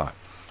 Praise God.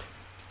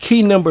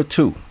 Key number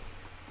 2.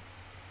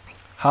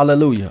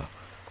 Hallelujah.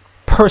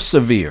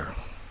 Persevere.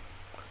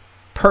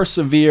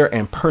 Persevere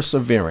and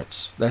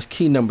perseverance. That's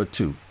key number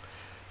 2.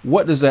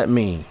 What does that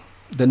mean?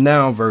 The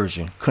noun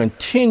version.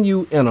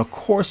 Continue in a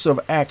course of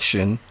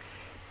action,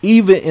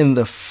 even in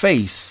the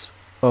face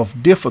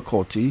of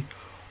difficulty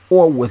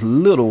or with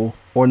little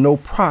or no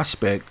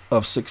prospect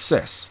of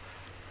success.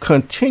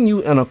 Continue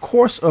in a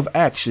course of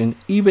action,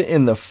 even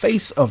in the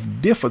face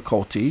of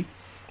difficulty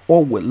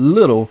or with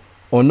little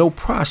or no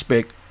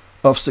prospect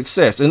of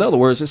success. In other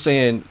words, it's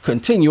saying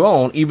continue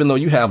on, even though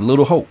you have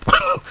little hope.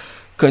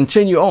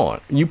 Continue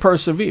on. You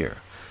persevere.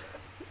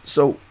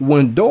 So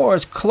when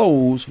doors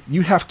close,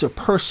 you have to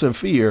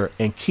persevere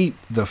and keep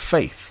the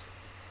faith.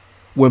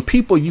 When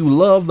people you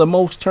love the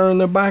most turn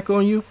their back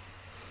on you,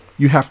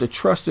 you have to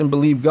trust and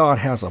believe God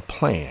has a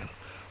plan.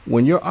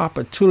 When your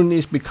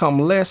opportunities become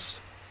less,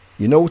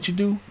 you know what you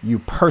do? You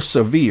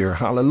persevere.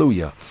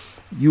 Hallelujah.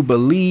 You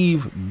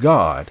believe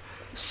God.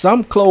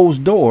 Some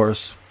closed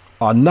doors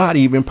are not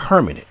even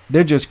permanent.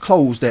 They're just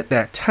closed at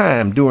that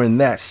time during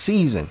that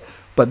season.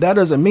 But that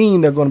doesn't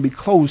mean they're going to be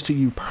closed to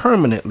you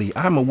permanently.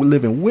 I'm a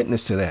living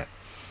witness to that.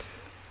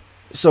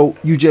 So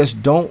you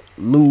just don't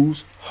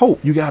lose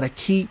hope. You got to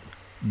keep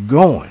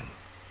going.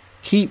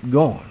 Keep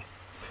going.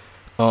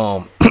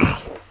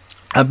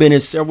 I've been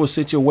in several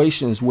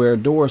situations where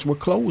doors were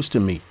closed to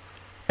me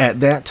at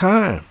that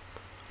time,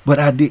 but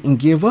I didn't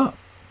give up.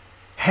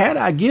 Had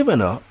I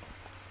given up,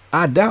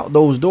 I doubt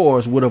those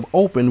doors would have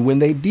opened when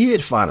they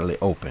did finally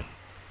open.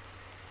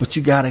 But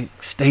you got to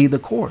stay the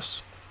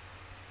course.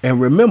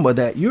 And remember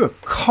that you're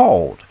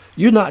called.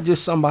 You're not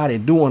just somebody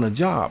doing a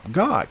job.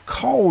 God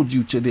called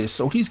you to this,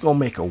 so he's going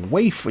to make a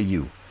way for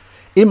you.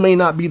 It may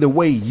not be the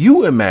way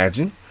you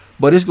imagine,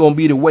 but it's going to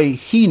be the way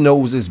he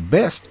knows is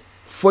best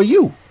for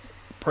you.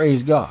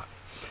 Praise God.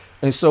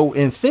 And so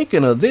in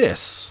thinking of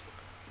this,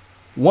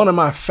 one of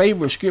my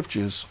favorite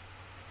scriptures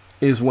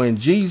is when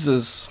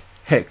Jesus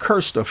had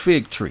cursed a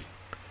fig tree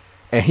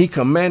and he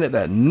commanded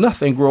that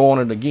nothing grow on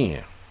it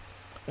again.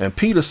 And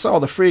Peter saw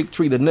the fig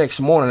tree the next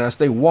morning as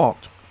they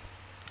walked.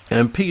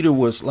 And Peter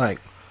was like,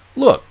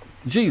 look,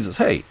 Jesus,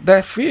 hey,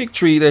 that fig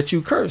tree that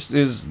you cursed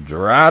is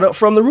dried up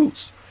from the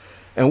roots.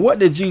 And what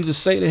did Jesus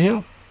say to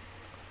him?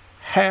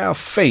 Have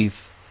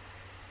faith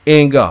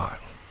in God.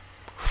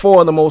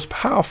 Four of the most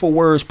powerful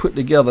words put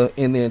together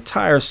in the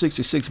entire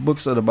 66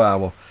 books of the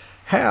Bible.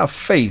 Have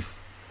faith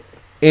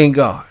in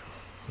God.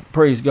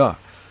 Praise God.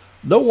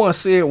 No one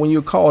said when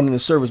you're called into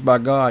service by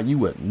God, you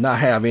would not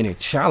have any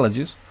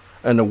challenges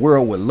and the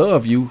world would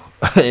love you.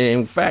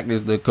 In fact,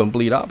 it's the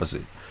complete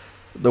opposite.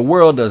 The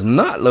world does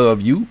not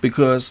love you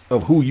because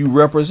of who you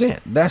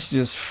represent. That's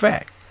just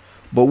fact.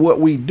 But what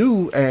we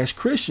do as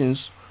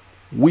Christians,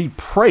 we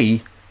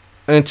pray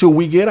until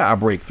we get our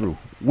breakthrough.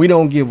 We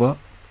don't give up.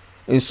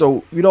 And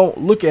so you don't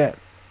look at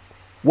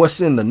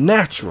what's in the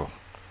natural.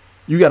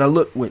 You got to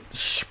look with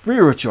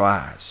spiritual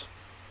eyes,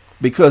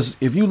 because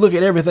if you look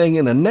at everything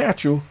in the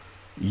natural,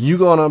 you're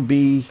going to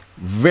be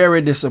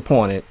very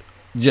disappointed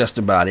just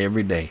about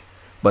every day.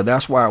 But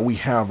that's why we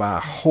have our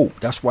hope.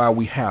 That's why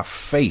we have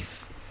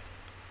faith,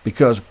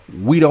 because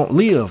we don't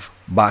live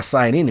by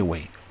sight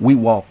anyway. We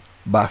walk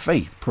by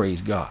faith.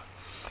 Praise God.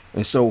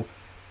 And so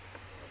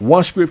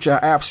one scripture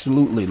I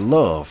absolutely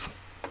love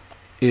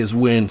is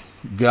when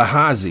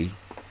Gehazi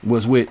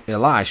was with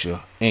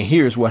Elisha. And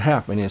here's what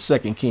happened in 2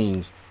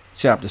 Kings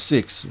chapter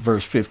 6,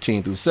 verse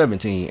 15 through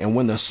 17. And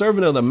when the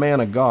servant of the man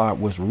of God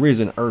was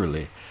risen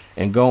early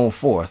and gone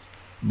forth,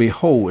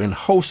 behold, an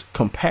host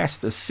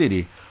compassed the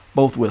city,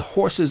 both with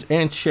horses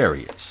and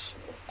chariots.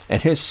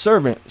 And his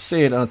servant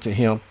said unto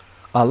him,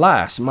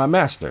 Alas, my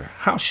master,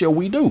 how shall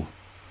we do?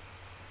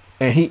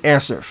 And he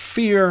answered,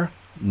 Fear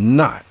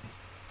not,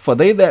 for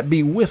they that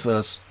be with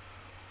us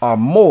are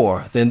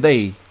more than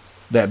they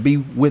that be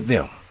with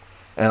them.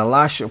 And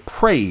Elisha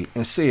prayed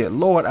and said,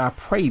 Lord, I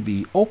pray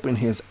thee, open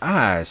his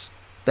eyes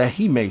that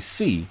he may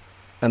see.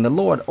 And the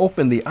Lord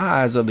opened the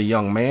eyes of the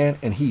young man,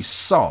 and he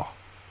saw.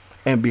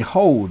 And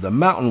behold, the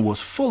mountain was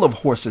full of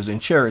horses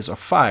and chariots of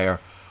fire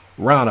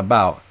round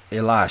about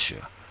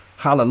Elisha.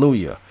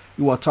 Hallelujah.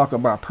 You want to talk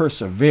about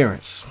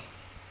perseverance.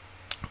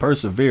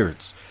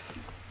 Perseverance.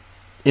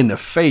 In the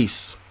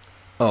face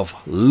of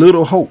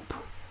little hope,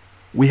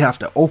 we have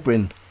to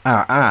open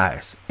our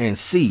eyes and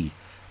see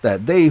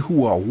that they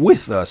who are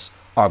with us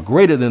are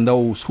greater than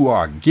those who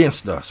are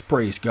against us.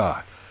 Praise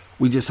God.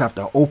 We just have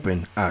to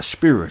open our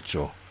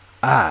spiritual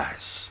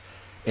eyes.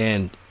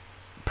 And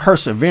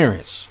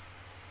perseverance.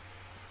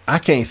 I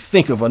can't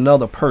think of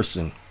another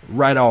person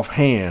right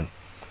offhand,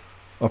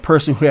 a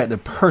person who had to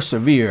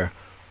persevere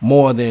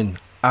more than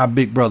our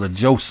big brother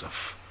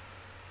Joseph,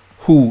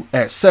 who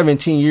at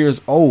 17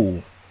 years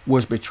old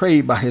was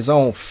betrayed by his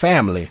own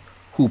family,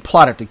 who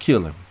plotted to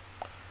kill him.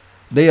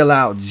 They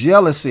allowed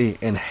jealousy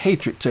and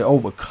hatred to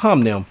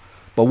overcome them,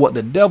 but what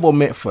the devil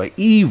meant for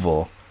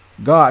evil,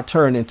 God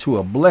turned into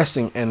a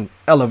blessing and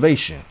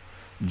elevation.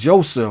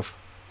 Joseph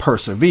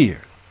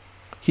persevered.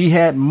 He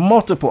had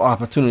multiple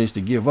opportunities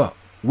to give up.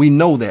 We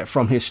know that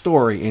from his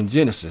story in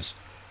Genesis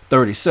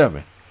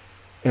 37.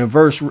 And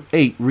verse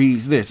 8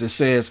 reads this. It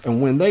says,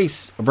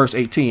 verse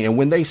 18, and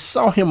when they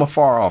saw him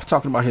afar off,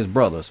 talking about his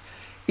brothers,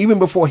 even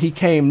before he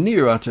came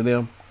near unto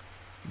them,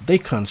 they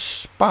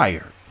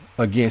conspired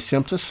against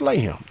him to slay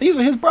him. These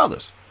are his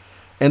brothers.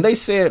 And they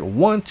said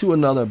one to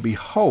another,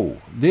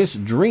 Behold, this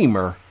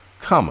dreamer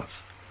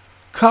cometh.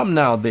 Come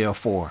now,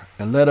 therefore,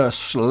 and let us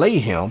slay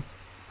him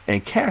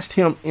and cast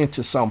him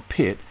into some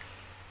pit.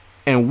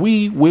 And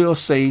we will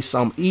say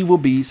some evil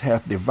beast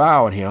hath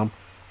devoured him,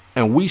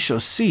 and we shall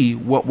see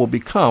what will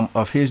become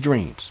of his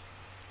dreams.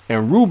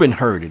 And Reuben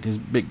heard it, his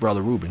big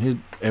brother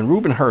Reuben. And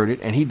Reuben heard it,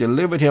 and he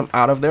delivered him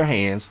out of their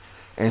hands,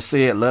 and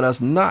said, Let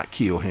us not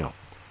kill him.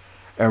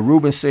 And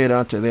Reuben said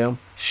unto them,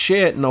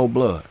 Shed no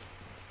blood,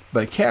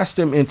 but cast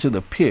him into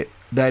the pit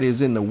that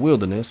is in the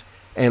wilderness,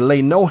 and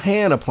lay no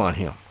hand upon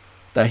him,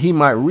 that he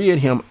might rid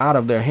him out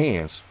of their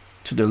hands,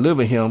 to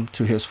deliver him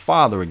to his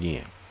father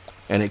again.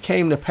 And it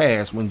came to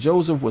pass, when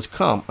Joseph was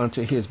come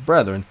unto his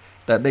brethren,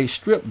 that they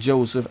stripped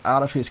Joseph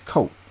out of his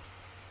coat,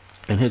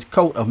 and his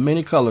coat of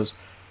many colors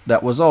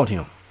that was on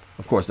him.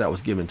 Of course, that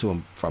was given to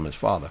him from his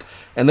father.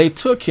 And they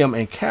took him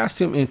and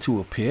cast him into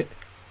a pit,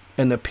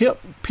 and the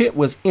pit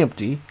was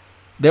empty.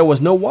 There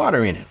was no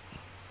water in it.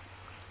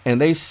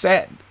 And they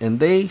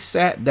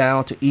sat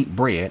down to eat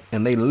bread,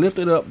 and they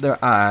lifted up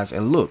their eyes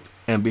and looked,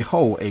 and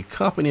behold, a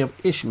company of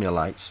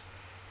Ishmaelites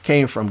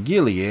came from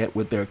Gilead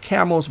with their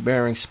camels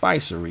bearing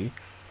spicery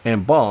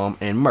and balm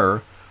and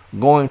myrrh,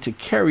 going to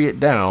carry it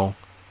down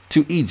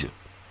to Egypt.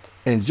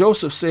 And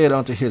Joseph said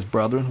unto his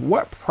brethren,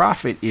 what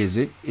profit is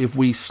it if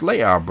we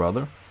slay our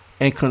brother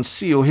and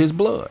conceal his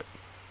blood?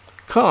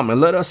 Come, and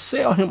let us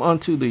sell him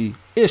unto the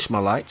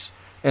Ishmaelites,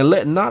 and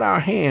let not our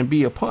hand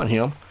be upon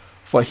him,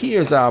 for he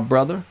is our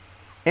brother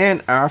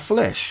and our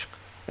flesh.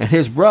 And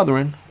his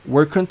brethren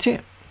were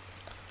content.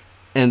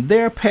 And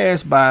there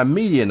passed by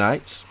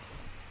Midianites,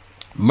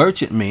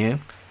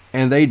 merchantmen,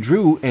 and they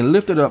drew and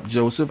lifted up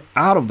Joseph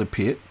out of the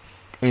pit,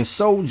 and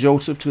sold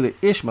Joseph to the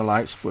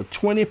Ishmaelites for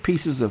 20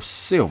 pieces of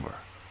silver.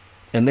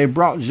 And they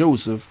brought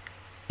Joseph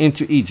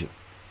into Egypt.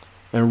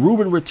 And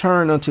Reuben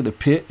returned unto the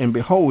pit, and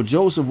behold,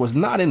 Joseph was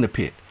not in the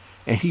pit,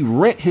 and he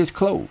rent his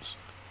clothes.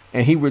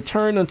 And he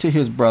returned unto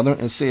his brethren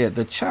and said,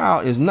 the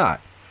child is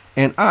not,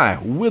 and I,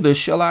 whither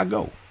shall I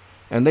go?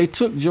 And they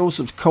took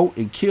Joseph's coat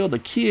and killed a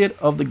kid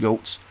of the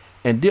goats,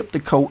 and dipped the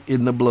coat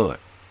in the blood.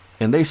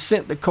 And they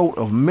sent the coat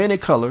of many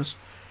colors,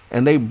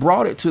 and they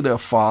brought it to their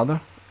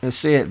father, and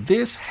said,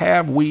 this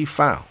have we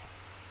found.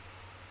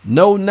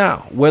 Know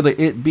now whether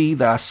it be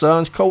thy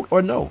son's coat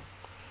or no.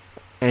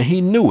 And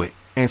he knew it,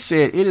 and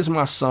said, it is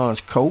my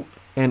son's coat.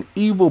 An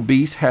evil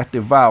beast hath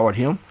devoured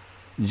him.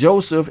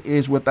 Joseph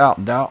is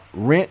without doubt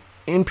rent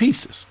in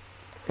pieces.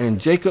 And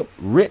Jacob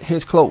rent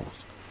his clothes,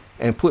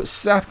 and put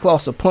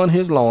sackcloth upon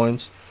his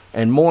loins,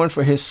 and mourned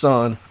for his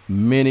son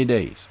many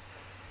days.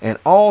 And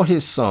all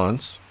his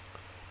sons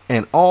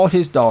and all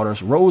his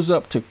daughters rose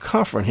up to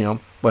comfort him,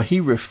 but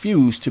he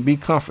refused to be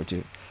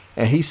comforted.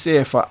 And he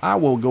said, for I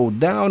will go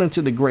down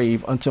into the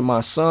grave unto my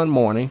son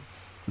mourning.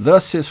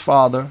 Thus his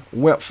father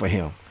wept for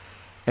him.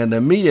 And the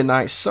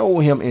Midianites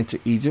sold him into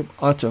Egypt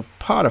unto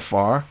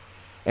Potiphar,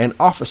 an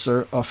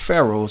officer of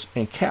Pharaoh's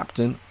and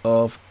captain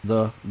of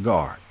the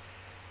guard.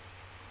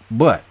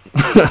 But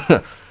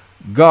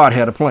God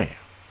had a plan.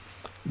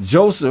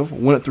 Joseph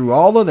went through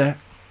all of that,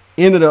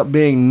 ended up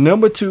being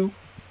number 2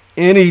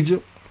 in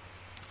Egypt.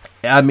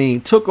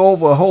 Took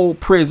over a whole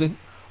prison,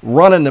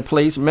 running the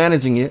place,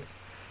 managing it.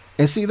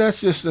 And see,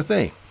 that's just the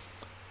thing.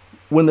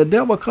 When the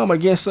devil come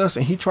against us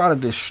and he try to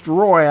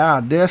destroy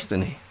our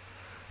destiny,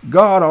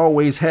 God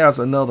always has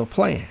another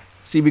plan.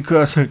 See,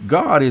 because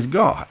God is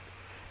God,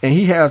 and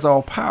he has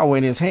all power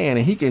in his hand,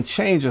 and he can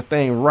change a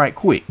thing right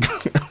quick.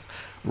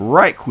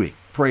 Right quick.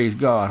 Praise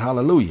God.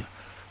 Hallelujah.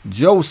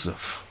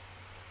 Joseph,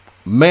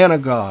 man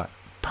of God,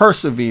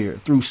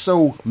 persevered through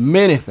so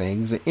many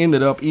things, and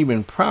ended up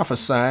even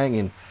prophesying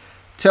and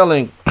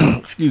telling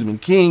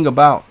king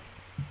about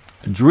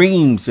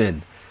dreams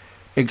and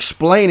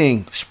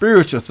explaining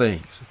spiritual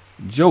things.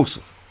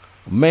 Joseph,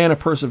 a man of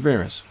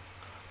perseverance.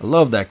 I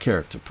love that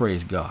character.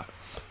 Praise God.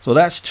 So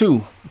that's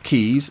 2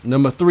 keys.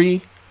 Number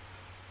 3,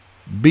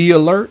 be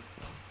alert,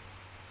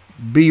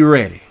 be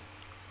ready.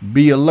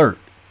 Be alert,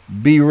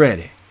 be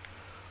ready.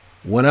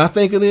 When I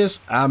think of this,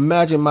 I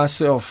imagine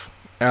myself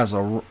as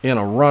in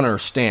a runner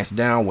stance,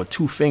 down with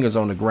 2 fingers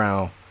on the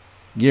ground,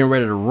 getting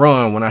ready to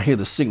run when I hear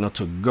the signal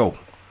to go.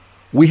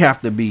 We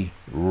have to be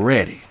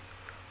ready.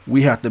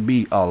 We have to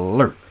be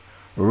alert,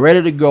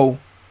 ready to go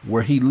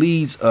where he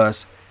leads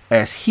us,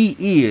 as he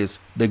is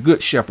the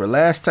good shepherd.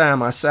 Last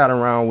time I sat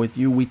around with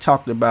you, we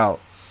talked about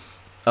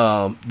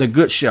the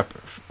good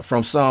shepherd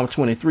from Psalm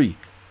 23.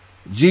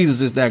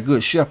 Jesus is that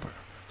good shepherd.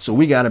 So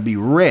we got to be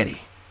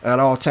ready at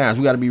all times.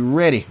 We got to be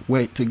ready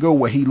to go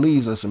where he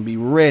leads us, and be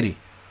ready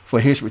for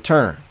his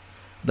return.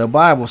 The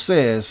Bible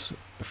says,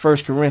 1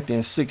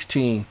 Corinthians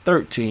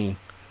 16:13,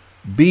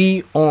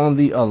 be on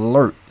the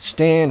alert,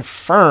 stand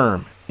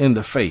firm in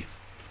the faith,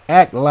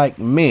 act like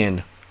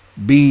men,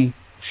 be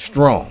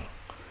strong.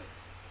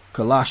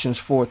 Colossians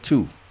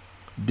 4:2,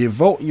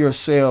 devote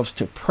yourselves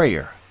to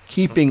prayer,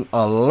 keeping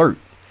alert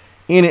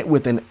in it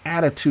with an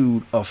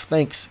attitude of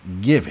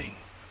thanksgiving.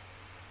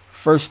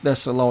 1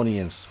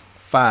 Thessalonians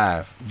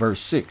 5 verse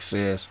 6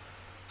 says,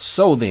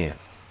 so then,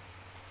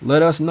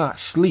 let us not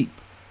sleep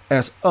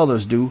as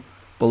others do,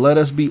 but let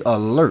us be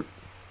alert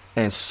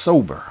and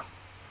sober.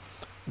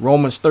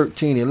 Romans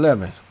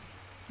 13:11,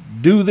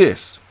 do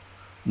this,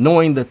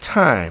 knowing the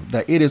time,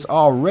 that it is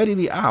already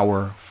the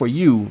hour for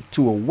you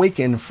to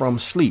awaken from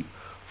sleep.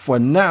 For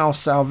now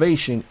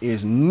salvation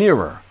is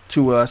nearer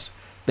to us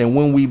than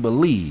when we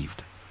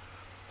believed.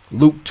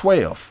 Luke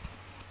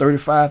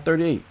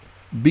 12:35-38,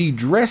 be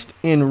dressed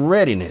in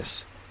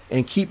readiness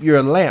and keep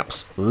your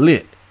lamps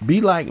lit. Be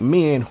like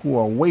men who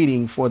are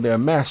waiting for their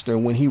master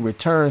when he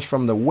returns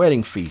from the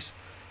wedding feast,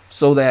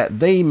 so that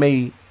they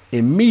may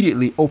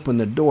immediately open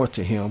the door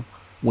to him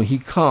when he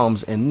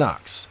comes and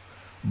knocks.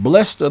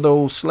 Blessed are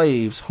those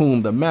slaves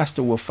whom the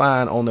master will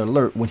find on the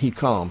alert when he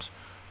comes.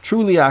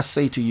 Truly I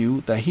say to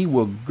you that he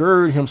will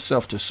gird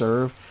himself to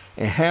serve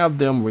and have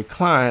them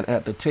recline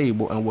at the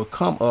table and will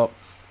come up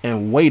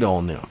and wait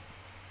on them.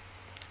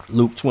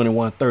 Luke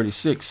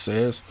 21:36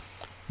 says,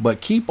 but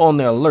keep on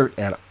the alert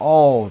at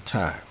all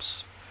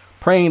times,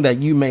 praying that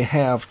you may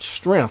have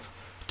strength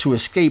to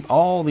escape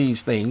all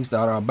these things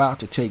that are about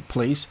to take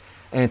place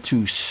and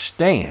to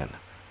stand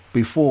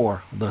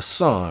before the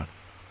Son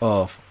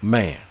of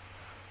Man.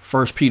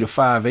 1 Peter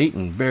 5:8,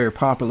 and very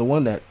popular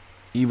one that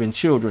even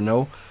children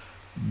know.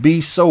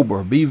 Be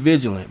sober, be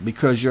vigilant,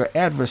 because your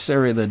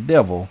adversary the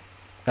devil,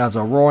 as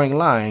a roaring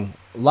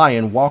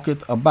lion,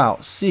 walketh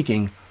about,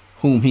 seeking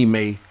whom he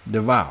may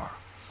devour.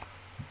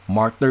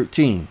 Mark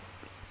 13,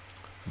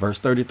 verse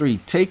 33,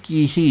 take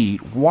ye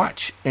heed,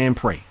 watch and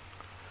pray.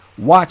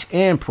 Watch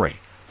and pray,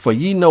 for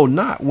ye know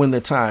not when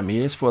the time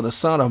is, for the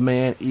Son of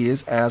Man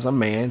is as a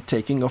man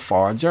taking a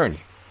far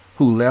journey,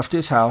 who left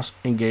his house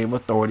and gave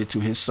authority to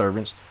his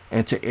servants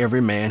and to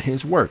every man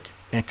his work,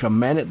 and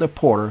commanded the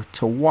porter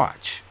to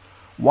watch.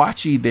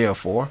 Watch ye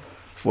therefore,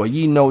 for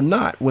ye know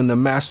not when the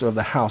master of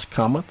the house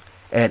cometh,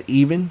 at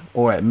even,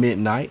 or at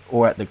midnight,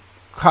 or at the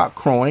cock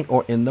crowing,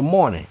 or in the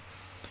morning,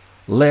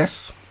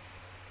 lest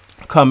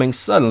coming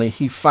suddenly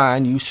he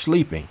find you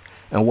sleeping.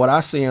 And what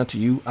I say unto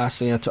you, I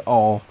say unto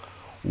all,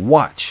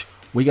 watch.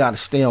 We got to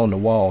stay on the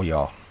wall,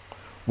 y'all.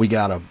 We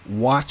got to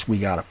watch. We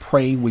got to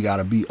pray. We got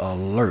to be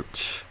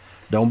alert.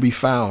 Don't be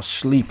found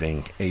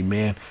sleeping.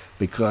 Amen.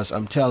 Because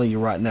I'm telling you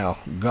right now,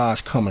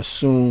 God's coming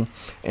soon,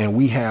 and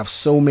we have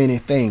so many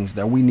things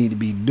that we need to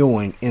be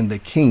doing in the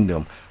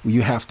kingdom.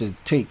 You have to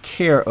take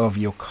care of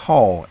your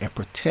call and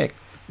protect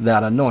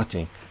that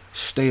anointing.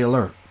 Stay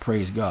alert.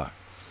 Praise God.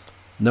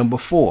 Number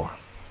 4,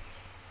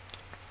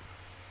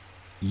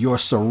 your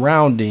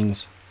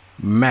surroundings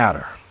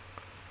matter.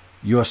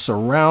 Your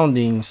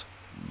surroundings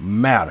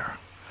matter.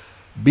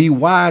 Be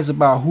wise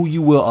about who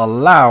you will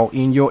allow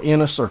in your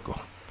inner circle.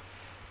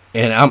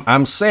 And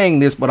I'm saying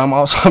this, but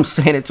I'm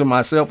saying it to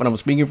myself, and I'm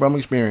speaking from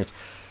experience.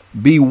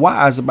 Be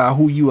wise about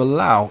who you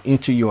allow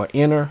into your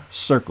inner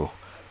circle.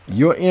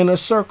 Your inner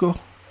circle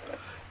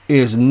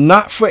is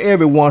not for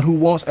everyone who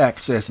wants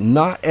access,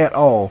 not at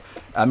all.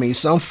 I mean,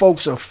 some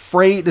folks are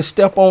afraid to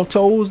step on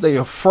toes.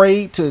 They're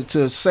afraid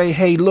to say,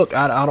 hey, look,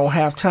 I don't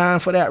have time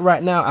for that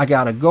right now. I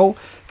got to go.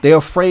 They're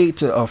afraid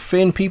to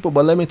offend people.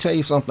 But let me tell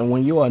you something.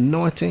 When your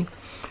anointing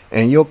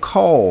and your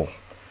call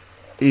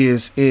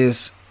is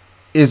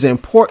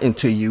important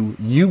to you,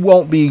 you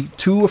won't be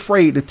too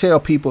afraid to tell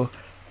people,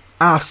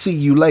 I'll see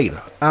you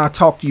later. I'll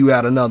talk to you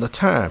at another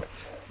time.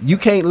 You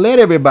can't let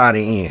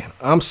everybody in.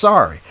 I'm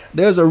sorry.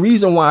 There's a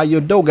reason why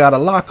your door got a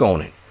lock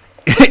on it.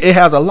 It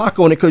has a lock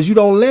on it because you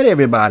don't let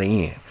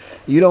everybody in.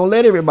 You don't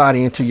let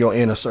everybody into your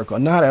inner circle.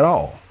 Not at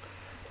all.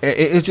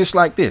 It's just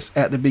like this.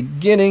 At the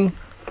beginning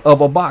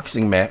of a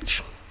boxing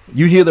match,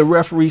 you hear the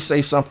referee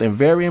say something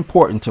very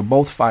important to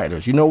both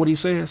fighters. You know what he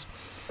says?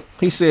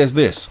 He says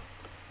this: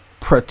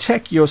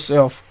 protect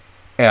yourself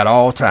at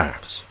all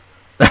times.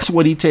 That's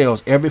what he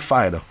tells every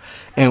fighter.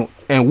 And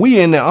we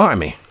in the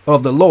army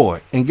of the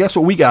Lord. And guess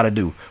what we got to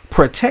do?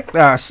 Protect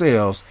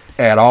ourselves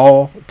at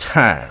all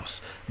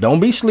times. Don't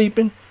be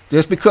sleeping.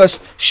 Just because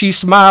she's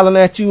smiling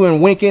at you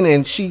and winking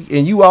and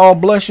you all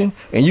blushing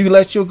and you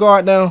let your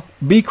guard down,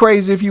 be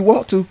crazy if you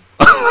want to.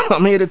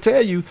 I'm here to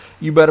tell you,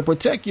 you better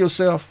protect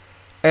yourself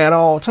at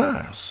all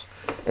times.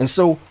 And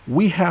so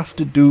we have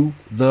to do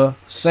the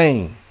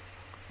same.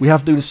 We have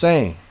to do the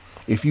same.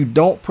 If you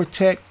don't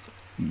protect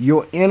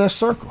your inner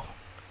circle,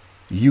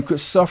 you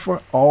could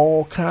suffer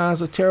all kinds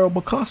of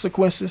terrible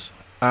consequences.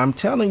 I'm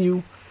telling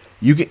you,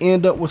 you can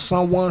end up with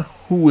someone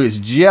who is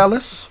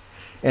jealous,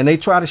 and they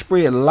try to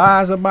spread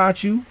lies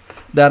about you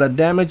that'll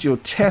damage your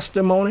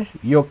testimony,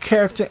 your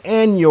character,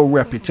 and your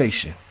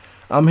reputation.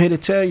 I'm here to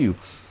tell you,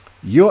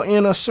 your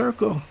inner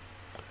circle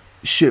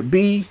should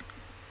be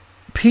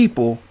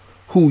people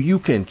who you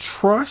can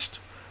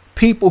trust,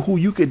 people who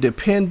you can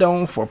depend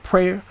on for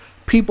prayer,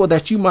 people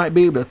that you might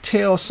be able to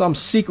tell some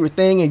secret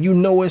thing and you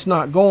know it's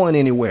not going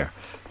anywhere,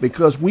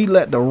 because we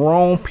let the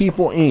wrong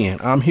people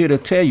in. I'm here to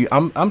tell you,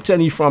 I'm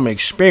telling you from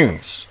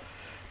experience,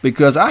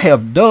 because I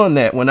have done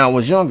that when I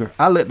was younger.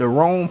 I let the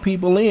wrong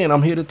people in.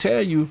 I'm here to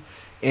tell you.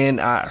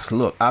 And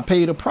I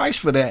paid a price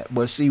for that.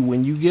 But see,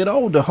 when you get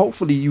older,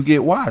 hopefully you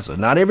get wiser.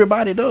 Not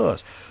everybody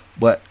does.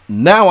 But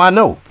now I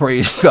know,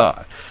 praise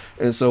God.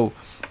 And so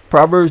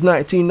Proverbs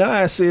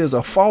 19:9 says,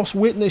 a false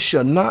witness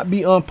shall not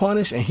be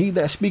unpunished, and he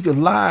that speaketh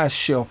lies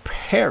shall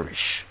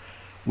perish.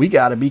 We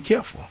got to be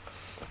careful.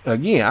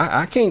 Again,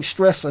 I can't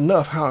stress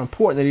enough how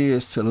important it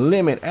is to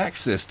limit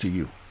access to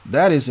you.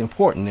 That is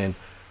important. And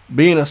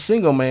being a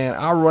single man,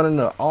 I run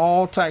into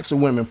all types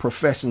of women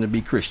professing to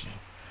be Christian,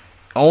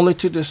 only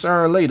to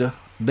discern later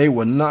they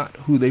were not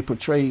who they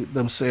portrayed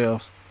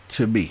themselves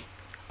to be.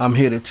 I'm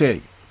here to tell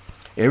you,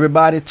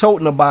 everybody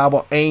toting the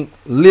Bible ain't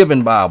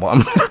living Bible.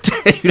 I'm going to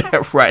tell you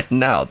that right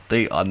now.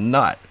 They are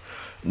not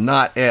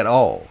at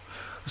all.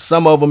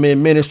 Some of them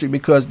in ministry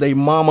because they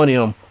mama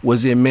them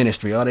was in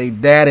ministry, or they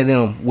daddy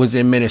them was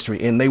in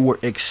ministry, and they were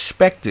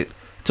expected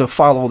to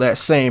follow that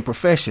same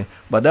profession.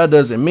 But that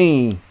doesn't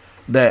mean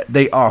that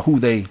they are who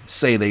they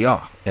say they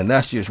are. And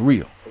that's just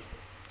real.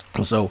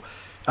 And so,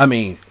 I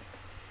mean,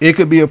 it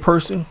could be a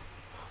person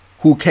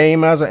who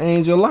came as an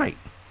angel of light,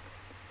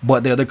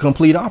 but they're the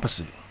complete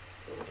opposite.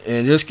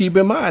 And just keep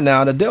in mind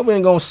now, the devil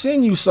ain't going to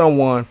send you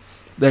someone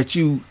that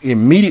you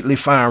immediately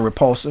find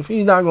repulsive.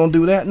 He's not going to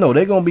do that. No,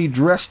 they're going to be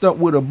dressed up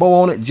with a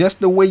bow on it just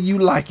the way you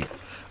like it.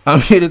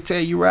 I'm here to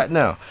tell you right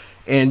now.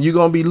 And you're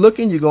going to be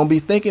looking, you're going to be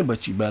thinking,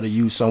 but you better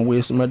use some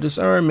wisdom and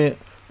discernment.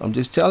 I'm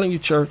just telling you,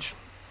 church.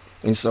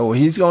 And so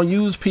he's going to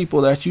use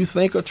people that you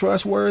think are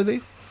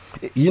trustworthy.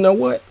 You know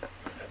what?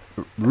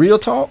 Real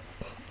talk.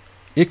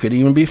 It could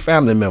even be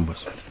family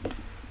members.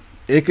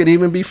 It could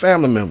even be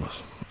family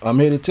members. I'm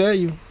here to tell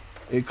you,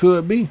 it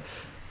could be.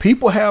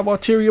 People have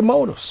ulterior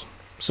motives,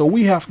 so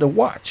we have to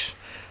watch.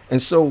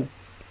 And so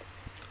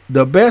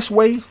the best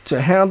way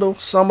to handle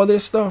some of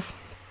this stuff,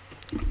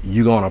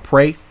 you're going to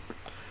pray.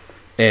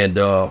 And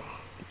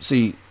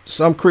see,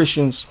 some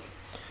Christians,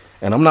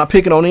 and I'm not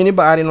picking on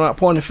anybody, I'm not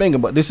pointing the finger,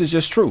 but this is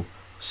just true.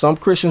 Some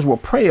Christians will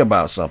pray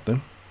about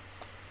something,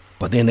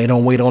 but then they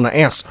don't wait on the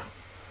answer.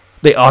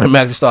 They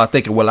automatically start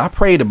thinking, well, I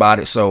prayed about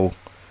it, so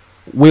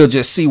we'll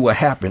just see what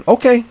happened.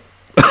 Okay.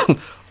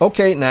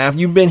 Okay. Now, if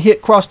you've been hit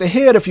across the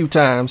head a few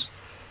times,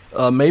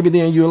 maybe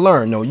then you'll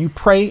learn. No, you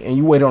pray and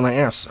you wait on an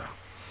answer.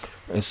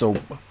 And so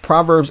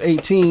Proverbs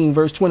 18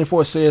 verse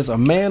 24 says, a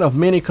man of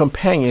many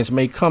companions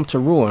may come to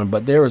ruin,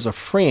 but there is a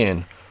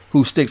friend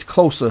who sticks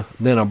closer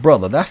than a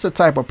brother. That's the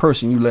type of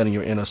person you let in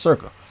your inner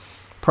circle.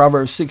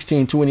 Proverbs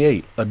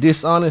 16:28, a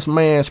dishonest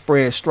man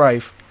spreads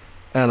strife,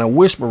 and a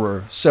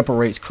whisperer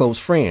separates close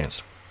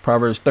friends.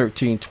 Proverbs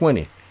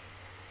 13:20,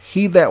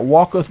 he that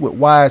walketh with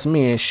wise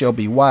men shall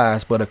be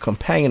wise, but a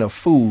companion of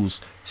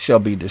fools shall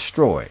be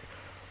destroyed.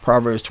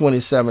 Proverbs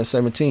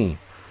 27:17,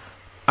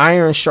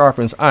 iron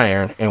sharpens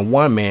iron, and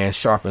one man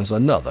sharpens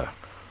another.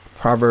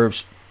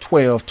 Proverbs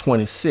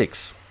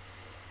 12:26,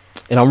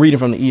 and I'm reading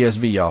from the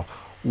ESV, y'all.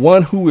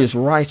 One who is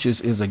righteous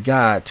is a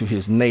guide to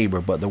his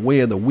neighbor, but the way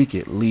of the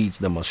wicked leads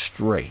them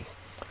astray.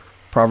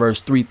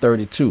 Proverbs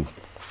 3:32,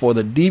 for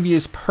the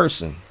devious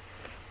person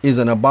is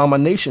an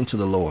abomination to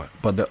the Lord,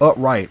 but the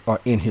upright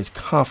are in his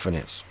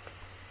confidence.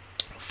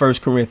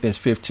 1 Corinthians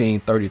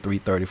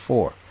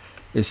 15:33-34.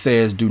 It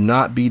says, do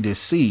not be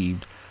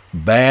deceived.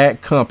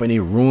 Bad company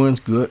ruins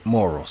good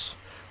morals.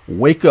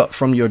 Wake up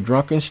from your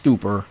drunken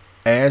stupor,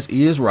 as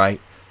is right,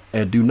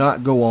 and do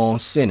not go on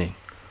sinning.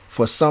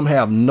 For some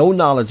have no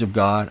knowledge of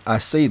God. I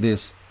say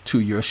this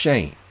to your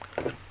shame.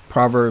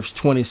 Proverbs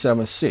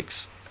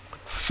 27:6.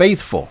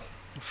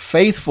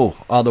 Faithful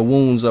are the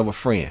wounds of a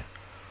friend.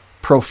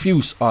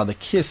 Profuse are the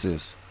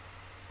kisses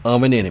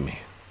of an enemy.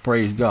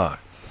 Praise God.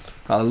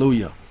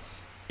 Hallelujah.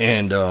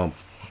 And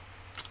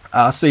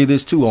I'll say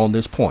this too on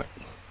this point.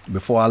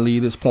 Before I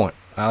leave this point,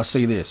 I'll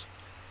say this.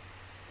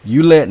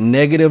 You let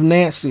negative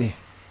Nancy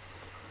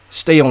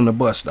stay on the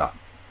bus stop.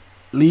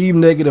 Leave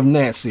negative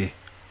Nancy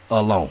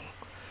alone.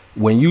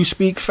 When you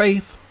speak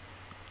faith,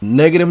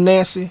 negative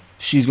Nancy,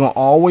 she's going to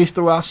always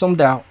throw out some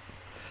doubt.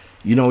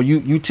 You know,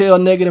 you tell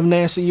negative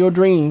Nancy your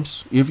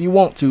dreams if you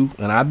want to.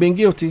 And I've been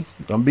guilty.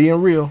 I'm being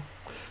real.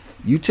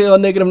 You tell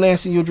negative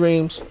Nancy your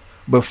dreams.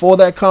 Before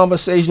that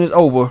conversation is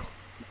over,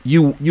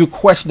 you're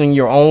questioning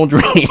your own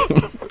dream.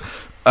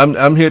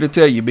 I'm here to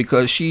tell you,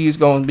 because she's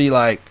going to be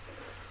like,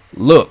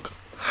 look,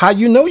 how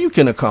you know you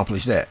can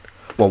accomplish that?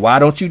 Well, why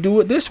don't you do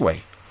it this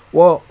way?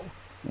 Well,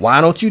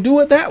 why don't you do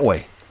it that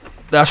way?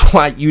 That's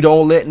why you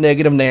don't let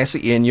negative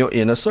Nancy in your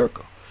inner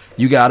circle.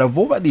 You got to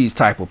avoid these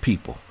type of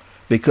people,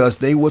 because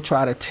they will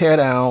try to tear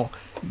down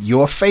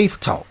your faith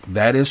talk.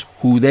 That is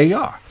who they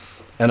are.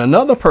 And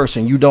another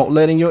person you don't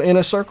let in your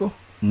inner circle,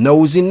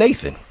 Nosy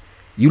Nathan.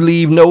 You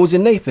leave Nosy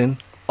Nathan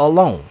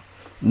alone.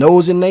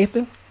 Nosy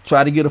Nathan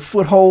try to get a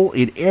foothold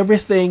in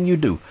everything you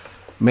do.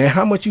 Man,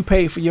 how much you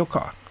paid for your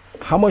car?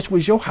 How much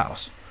was your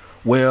house?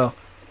 Well,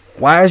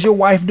 why is your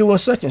wife doing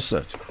such and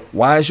such?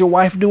 Why is your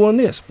wife doing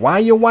this? Why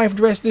your wife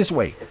dressed this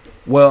way?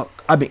 Well,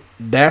 I mean,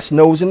 that's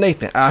Nosy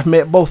Nathan. I've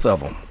met both of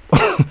them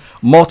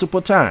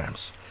multiple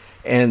times.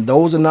 And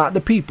those are not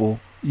the people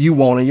you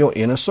want in your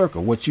inner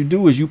circle. What you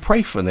do is you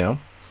pray for them,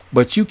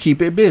 but you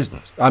keep it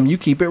business. You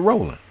keep it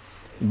rolling.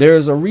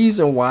 There's a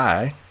reason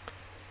why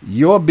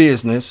your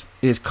business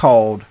is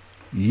called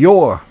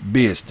your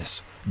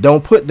business.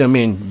 Don't put them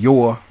in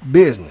your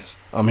business.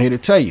 I'm here to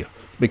tell you,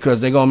 because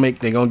they're going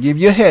to give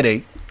you a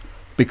headache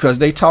because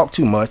they talk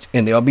too much,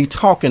 and they'll be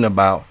talking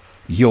about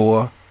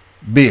your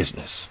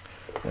business.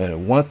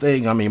 And one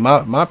thing, I mean,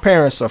 my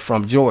parents are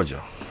from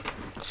Georgia,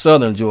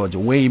 Southern Georgia,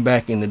 way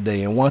back in the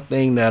day. And one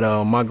thing that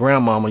my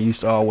grandmama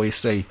used to always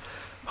say,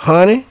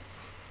 honey,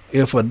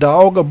 if a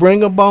dog will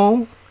bring a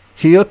bone,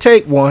 he'll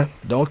take one.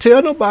 Don't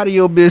tell nobody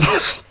your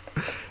business.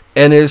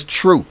 And it's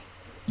true.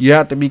 You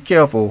have to be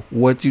careful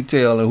what you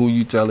tell and who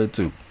you tell it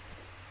to.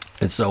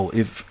 And so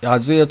if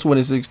Isaiah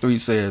 26:3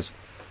 says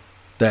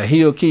that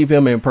he'll keep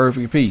him in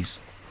perfect peace,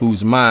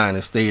 whose mind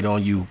is stayed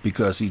on you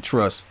because he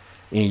trusts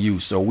in you.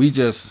 So we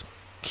just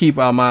keep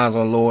our minds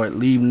on the Lord,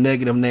 leave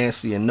negative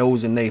Nancy and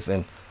Nosy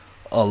Nathan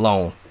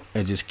alone,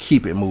 and just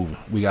keep it moving.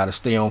 We got to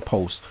stay on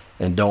post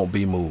and don't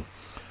be moved.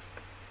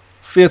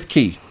 Fifth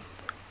key,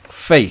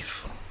 faith.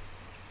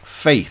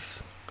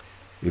 Faith.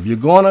 If you're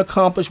going to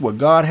accomplish what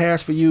God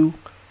has for you,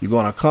 you're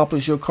going to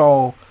accomplish your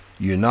call,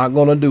 you're not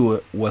going to do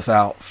it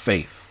without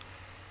faith.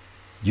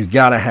 You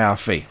got to have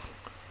faith.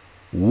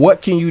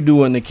 What can you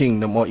do in the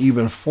kingdom or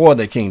even for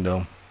the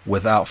kingdom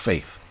without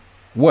faith?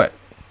 What?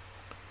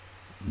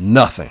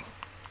 Nothing.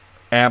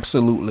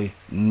 Absolutely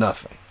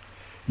nothing.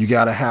 You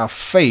got to have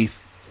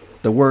faith.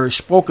 The word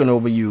spoken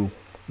over you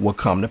will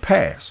come to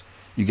pass.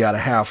 You got to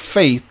have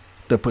faith.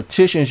 The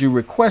petitions you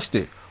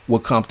requested will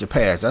come to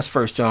pass. That's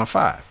 1 John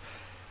 5.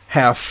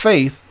 Have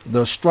faith.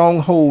 The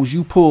strongholds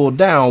you pull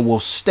down will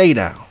stay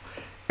down.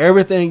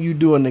 Everything you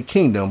do in the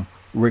kingdom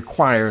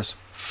requires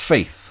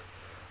faith.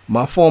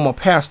 My former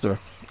pastor,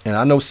 and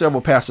I know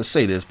several pastors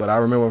say this, but I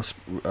remember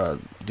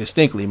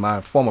distinctly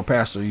my former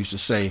pastor used to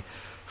say,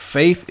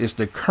 faith is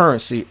the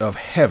currency of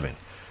heaven.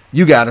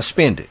 You got to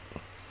spend it.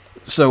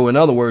 So in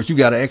other words, you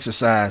got to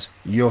exercise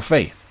your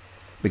faith,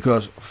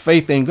 because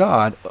faith in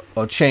God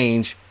will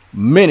change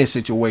many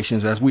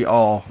situations, as we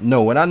all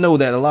know. And I know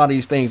that a lot of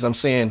these things I'm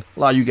saying, a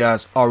lot of you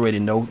guys already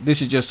know.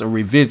 This is just a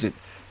revisit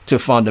to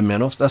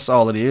fundamentals. That's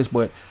all it is.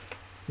 But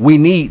we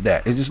need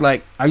that. It's just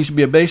like I used to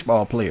be a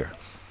baseball player,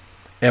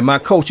 and my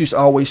coach used to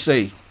always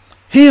say,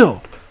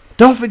 Hill,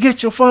 don't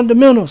forget your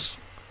fundamentals.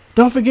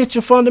 Don't forget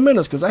your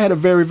fundamentals, because I had a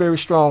very, very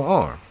strong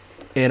arm,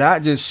 and I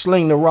just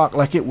sling the rock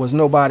like it was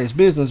nobody's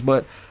business.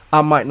 But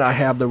I might not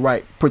have the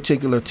right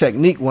particular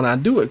technique when I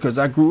do it, because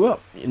I grew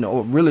up,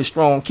 a really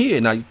strong kid,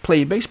 and I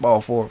played baseball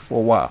for a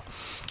while.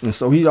 And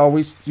so he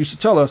always used to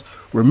tell us,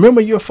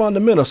 remember your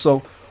fundamentals.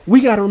 So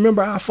we got to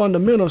remember our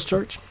fundamentals,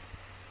 church.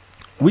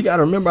 We got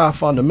to remember our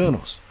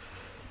fundamentals.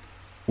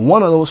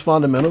 One of those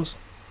fundamentals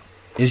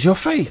is your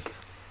faith.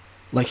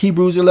 Like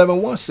Hebrews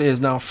 11:1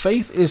 says, now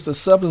faith is the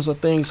substance of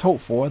things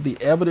hoped for, the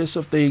evidence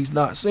of things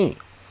not seen.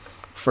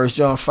 1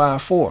 John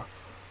 5:4,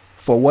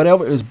 for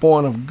whatever is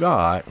born of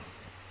God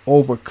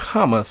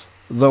overcometh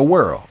the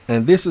world.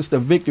 And this is the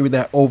victory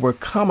that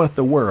overcometh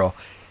the world,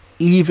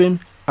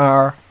 even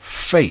our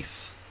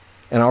faith.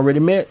 And I already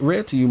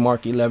read to you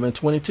Mark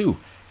 11:22.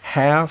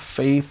 Have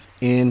faith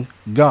in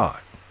God.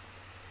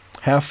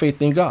 Have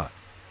faith in God.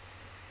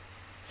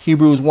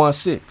 Hebrews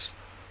 1:6.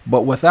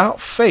 But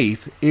without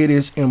faith it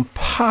is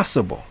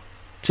impossible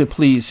to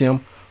please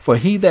him. For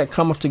he that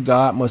cometh to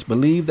God must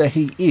believe that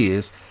he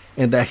is,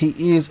 and that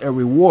he is a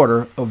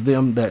rewarder of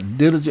them that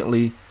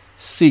diligently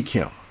seek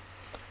him.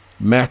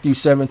 Matthew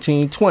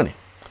 17:20.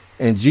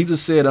 And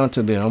Jesus said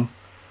unto them,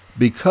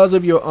 because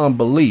of your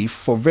unbelief,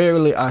 for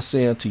verily I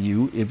say unto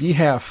you, if ye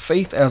have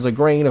faith as a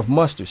grain of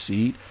mustard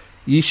seed,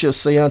 ye shall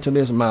say unto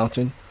this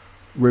mountain,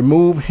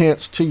 remove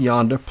hence to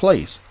yonder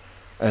place,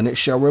 and it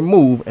shall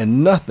remove,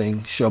 and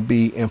nothing shall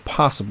be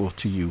impossible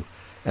to you.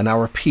 And I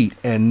repeat,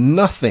 and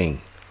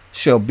nothing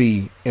shall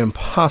be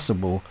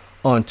impossible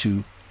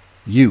unto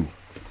you.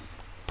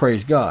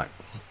 Praise God.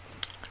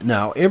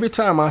 Now, every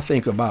time I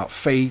think about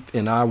faith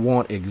and I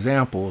want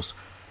examples,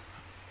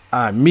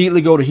 I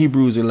immediately go to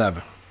Hebrews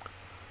 11.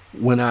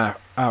 When I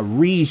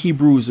read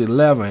Hebrews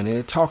 11, and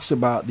it talks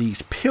about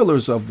these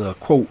pillars of the,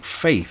 quote,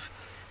 faith,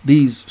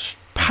 these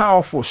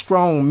powerful,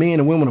 strong men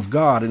and women of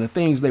God and the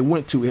things they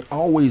went to, it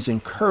always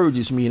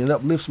encourages me and it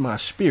uplifts my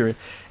spirit.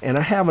 And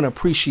I have an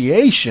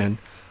appreciation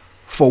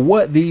for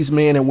what these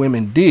men and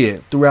women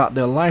did throughout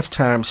their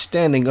lifetime,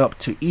 standing up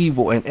to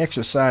evil and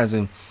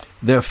exercising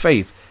their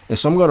faith. And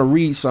so I'm going to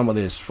read some of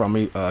this from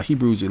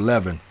Hebrews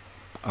 11.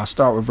 I'll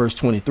start with verse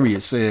 23.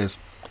 It says,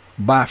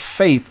 by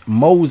faith,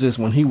 Moses,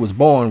 when he was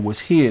born,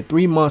 was hid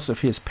 3 months of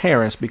his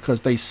parents,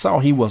 because they saw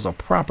he was a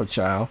proper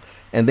child,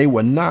 and they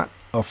were not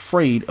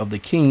afraid of the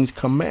king's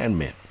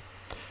commandment.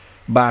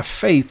 By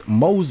faith,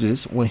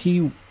 Moses, when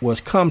he was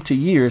come to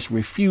years,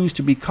 refused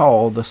to be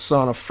called the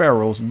son of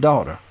Pharaoh's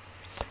daughter.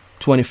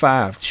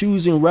 25,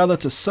 choosing rather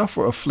to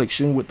suffer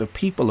affliction with the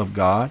people of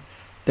God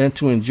than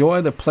to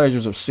enjoy the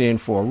pleasures of sin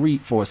for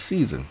a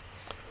season,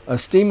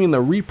 esteeming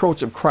the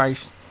reproach of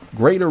Christ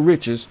greater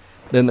riches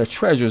than the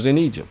treasures in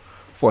Egypt,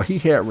 for he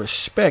had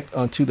respect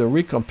unto the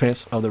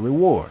recompense of the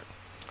reward.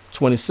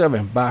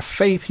 27, by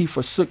faith he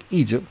forsook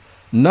Egypt,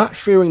 not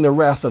fearing the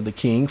wrath of the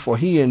king, for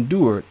he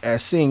endured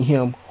as seeing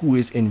him who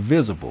is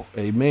invisible.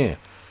 Amen.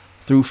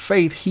 Through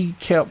faith he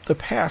kept the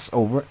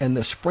Passover and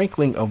the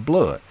sprinkling of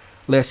blood,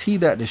 lest he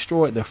that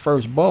destroyed the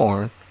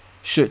firstborn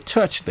should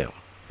touch them.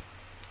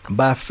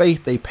 By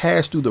faith they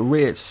passed through the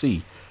Red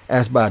Sea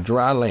as by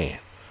dry land,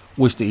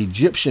 which the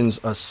Egyptians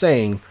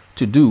assaying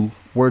to do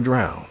were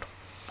drowned.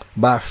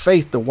 By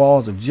faith the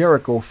walls of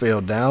Jericho fell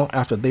down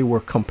after they were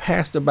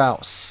compassed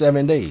about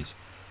 7 days.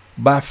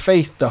 By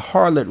faith the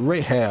harlot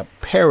Rahab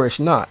perished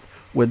not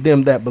with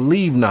them that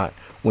believed not,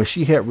 when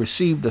she had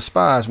received the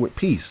spies with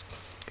peace.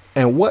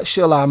 And what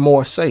shall I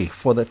more say?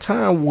 For the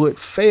time would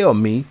fail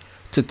me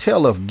to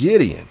tell of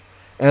Gideon,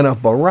 and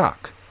of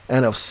Barak,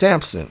 and of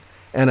Samson,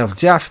 and of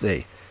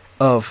Jephthah,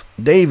 of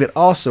David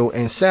also,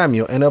 and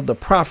Samuel, and of the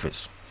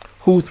prophets,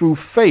 who through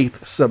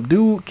faith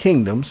subdued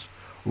kingdoms,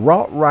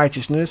 wrought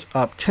righteousness,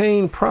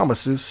 obtained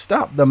promises,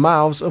 stopped the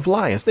mouths of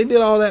lions. They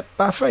did all that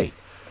by faith.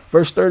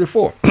 Verse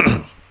 34.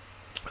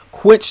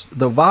 Quenched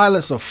the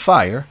violence of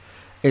fire,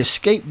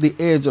 escaped the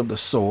edge of the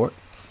sword,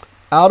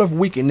 out of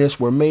weakness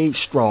were made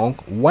strong,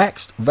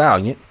 waxed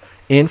valiant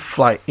in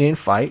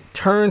fight,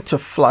 turned to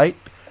flight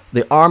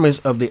the armies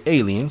of the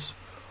aliens.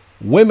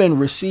 Women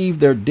received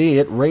their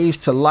dead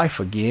raised to life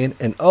again,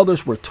 and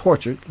others were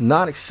tortured,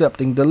 not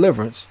accepting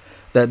deliverance,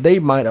 that they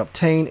might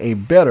obtain a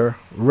better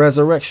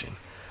resurrection.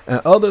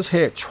 And others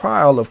had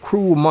trial of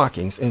cruel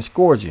mockings and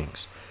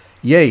scourgings,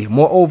 yea,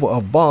 moreover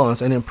of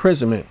bonds and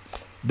imprisonment.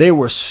 They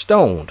were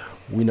stoned.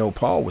 We know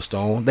Paul was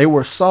stoned. They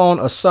were sawn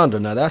asunder.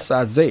 Now that's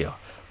Isaiah,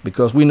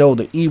 because we know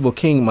the evil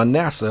king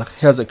Manasseh,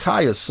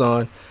 Hezekiah's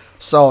son,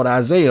 sawed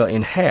Isaiah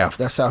in half.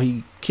 That's how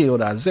he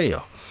killed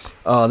Isaiah.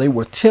 They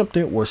were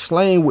tempted, were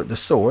slain with the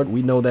sword.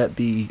 We know that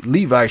the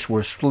Levites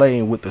were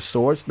slain with the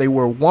swords. They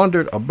were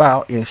wandered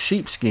about in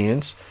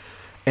sheepskins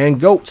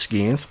and goat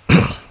skins,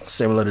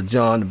 similar to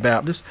John the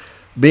Baptist,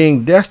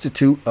 being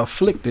destitute,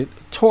 afflicted,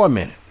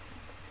 tormented,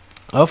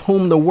 of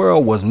whom the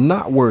world was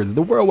not worthy.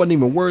 The world wasn't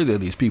even worthy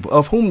of these people.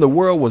 Of whom the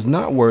world was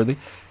not worthy.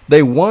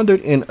 They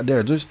wandered in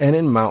deserts and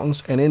in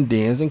mountains and in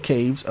dens and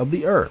caves of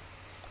the earth.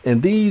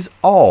 And these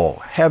all,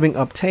 having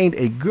obtained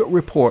a good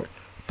report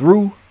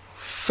through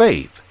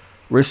faith,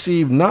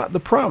 received not the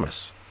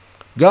promise,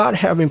 God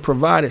having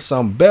provided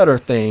some better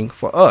thing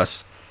for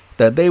us,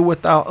 that they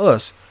without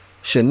us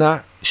should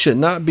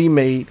not be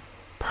made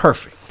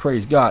perfect.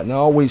 Praise God. And I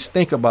always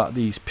think about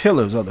these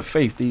pillars of the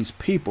faith, these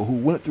people who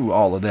went through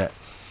all of that.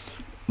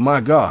 My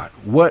God,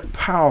 what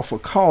powerful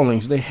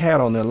callings they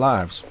had on their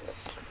lives.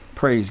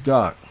 Praise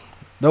God.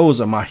 Those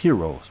are my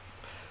heroes.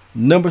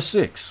 Number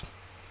 6,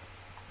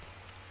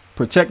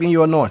 protecting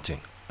your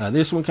anointing. Now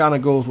this one kind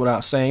of goes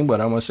without saying,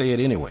 but I'm going to say it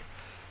anyway.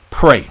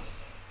 Pray.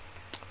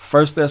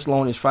 1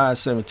 Thessalonians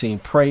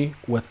 5:17, pray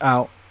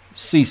without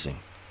ceasing.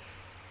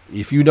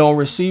 If you don't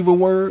receive a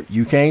word,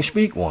 you can't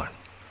speak one.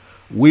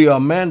 We are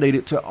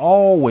mandated to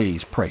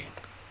always pray.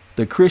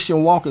 The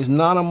Christian walk is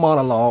not a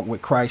monologue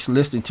with Christ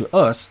listening to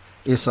us.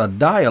 It's a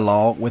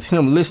dialogue with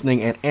him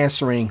listening and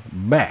answering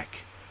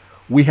back.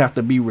 We have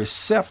to be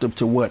receptive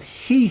to what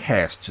he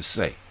has to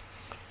say.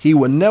 He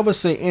will never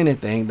say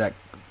anything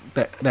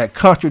that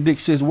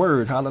contradicts his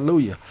word.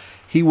 Hallelujah.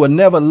 He will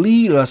never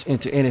lead us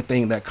into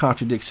anything that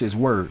contradicts his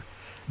word.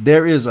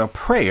 There is a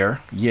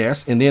prayer,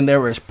 yes, and then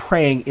there is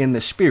praying in the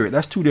spirit.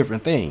 That's two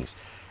different things.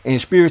 In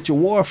spiritual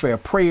warfare,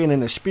 praying in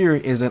the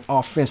spirit is an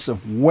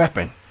offensive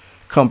weapon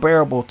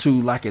comparable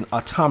to like an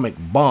atomic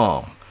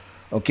bomb.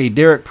 Okay,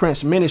 Derek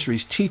Prince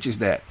Ministries teaches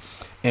that.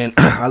 And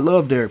I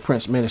love Derek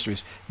Prince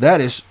Ministries. That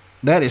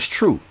is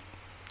true.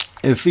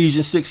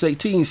 Ephesians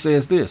 6:18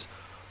 says this,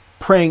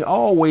 praying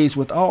always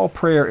with all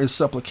prayer and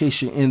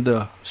supplication in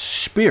the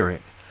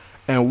spirit,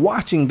 and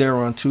watching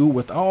thereunto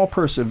with all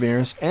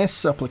perseverance and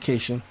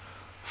supplication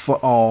for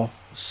all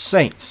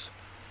saints.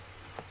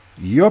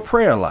 Your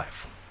prayer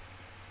life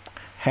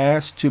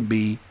has to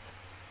be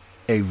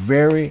a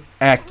very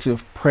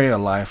active prayer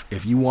life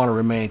if you want to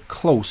remain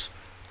close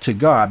to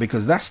God,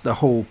 because that's the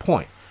whole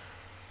point.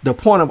 The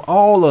point of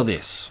all of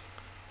this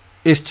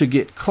is to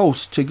get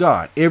close to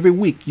God. Every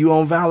week you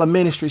on Valor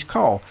Ministries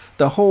call.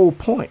 The whole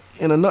point,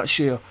 in a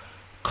nutshell,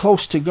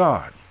 close to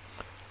God.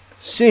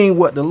 Seeing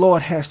what the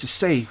Lord has to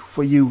say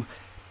for you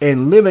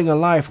and living a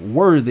life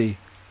worthy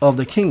of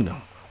the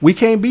kingdom. We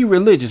can't be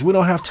religious. We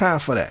don't have time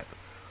for that.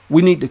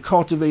 We need to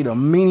cultivate a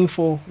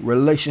meaningful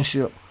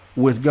relationship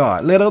with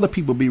God. Let other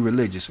people be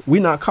religious.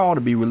 We're not called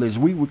to be religious.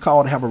 We were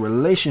called to have a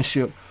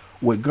relationship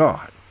with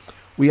God.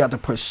 We have to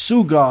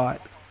pursue God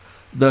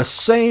the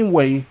same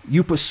way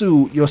you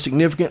pursue your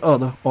significant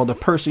other or the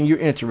person you're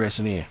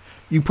interested in.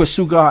 You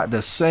pursue God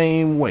the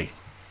same way.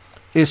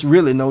 It's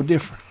really no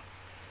different.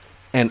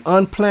 An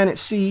unplanted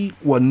seed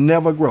will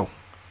never grow.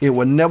 It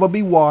will never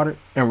be watered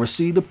and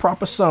receive the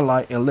proper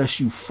sunlight unless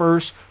you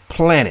first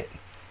plant it,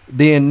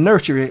 then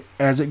nurture it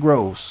as it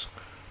grows.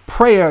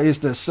 Prayer is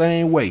the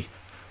same way.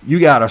 You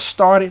got to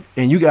start it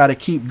and you got to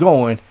keep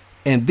going,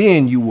 and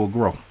then you will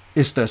grow.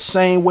 It's the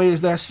same way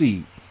as that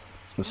seed.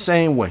 The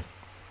same way.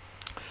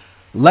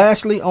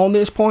 Lastly, on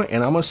this point,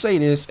 and I'm going to say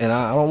this, and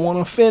I don't want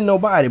to offend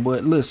nobody,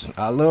 but listen,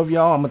 I love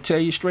y'all. I'm going to tell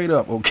you straight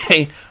up,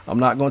 okay? I'm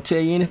not going to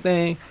tell you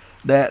anything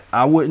that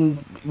I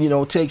wouldn't,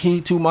 take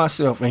heed to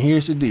myself. And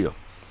here's the deal.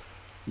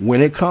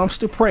 When it comes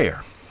to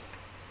prayer,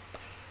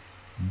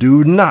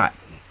 do not,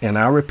 and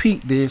I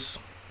repeat this,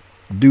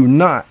 do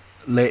not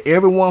let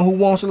everyone who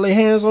wants to lay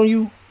hands on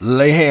you,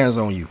 lay hands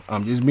on you.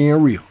 I'm just being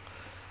real.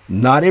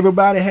 Not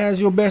everybody has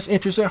your best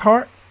interest at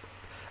heart.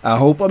 I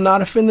hope I'm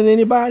not offending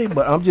anybody,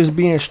 but I'm just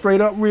being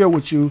straight up real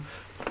with you.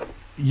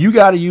 You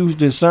got to use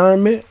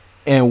discernment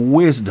and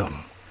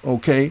wisdom,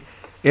 okay?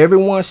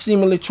 Everyone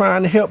seemingly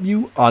trying to help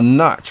you are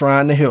not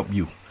trying to help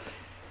you.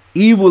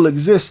 Evil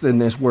exists in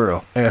this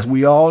world, as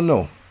we all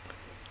know.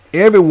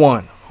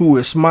 Everyone who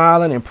is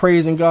smiling and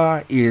praising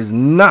God is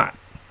not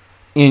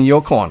in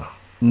your corner.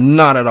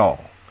 Not at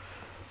all.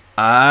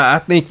 I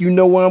think you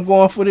know where I'm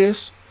going for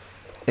this.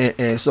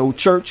 And so,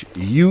 church,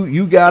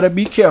 you got to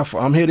be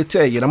careful. I'm here to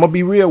tell you, and I'm going to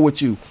be real with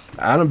you.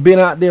 I done been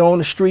out there on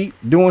the street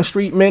doing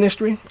street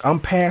ministry. I'm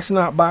passing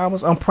out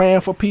Bibles. I'm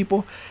praying for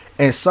people.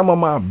 And some of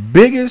my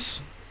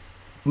biggest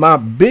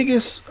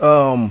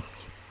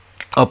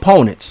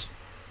opponents,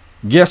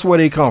 guess where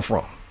they come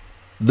from?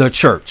 The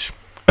church.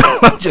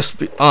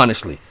 Just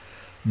honestly,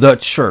 the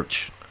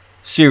church.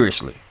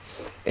 Seriously.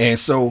 And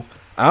so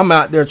I'm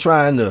out there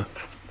trying to,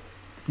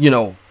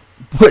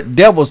 put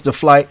devils to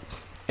flight.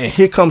 And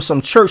here comes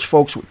some church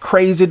folks with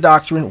crazy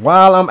doctrine.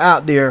 While I'm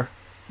out there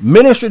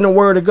ministering the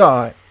word of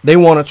God, they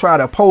want to try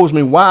to oppose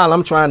me while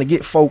I'm trying to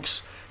get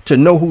folks to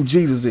know who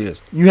Jesus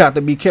is. You have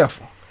to be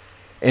careful.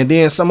 And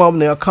then some of them,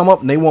 they'll come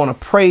up and they want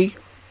to pray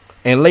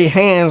and lay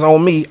hands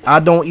on me. I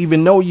don't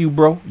even know you,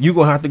 bro. You're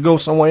going to have to go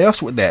somewhere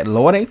else with that.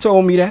 Lord ain't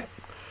told me that.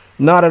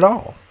 Not at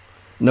all.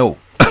 No,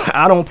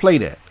 I don't play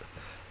that.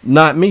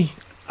 Not me.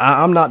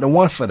 I'm not the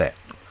one for that.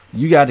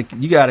 You got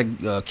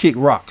to kick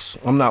rocks.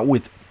 I'm not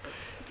with it.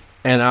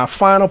 And our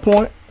final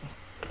point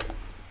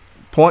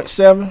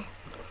 7,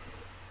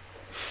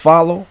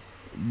 follow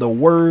the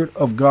word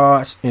of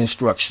God's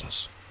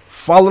instructions.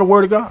 Follow the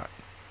word of God.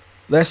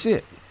 That's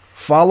it.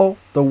 Follow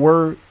the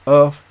word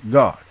of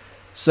God.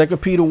 2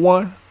 Peter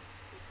 1,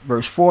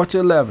 verse 4 to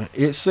 11,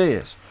 it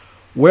says,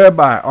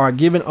 whereby are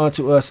given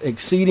unto us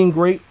exceeding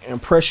great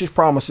and precious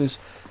promises,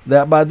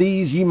 that by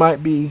these ye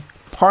might be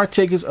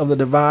partakers of the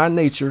divine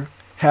nature,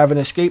 having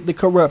escaped the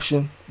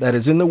corruption that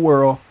is in the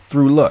world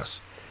through lust.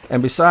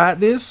 And beside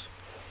this,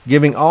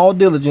 giving all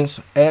diligence,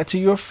 add to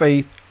your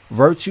faith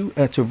virtue,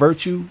 and to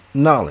virtue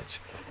knowledge,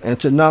 and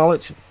to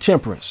knowledge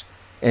temperance,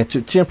 and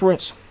to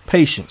temperance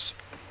patience,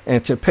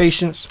 and to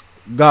patience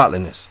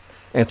godliness,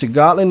 and to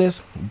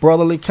godliness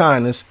brotherly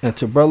kindness, and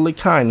to brotherly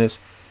kindness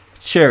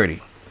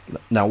charity.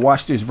 Now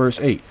watch this, verse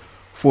 8.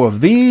 For if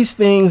these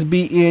things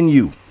be in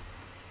you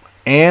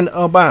and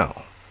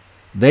abound,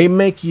 they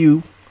make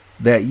you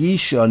that ye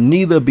shall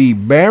neither be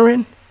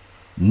barren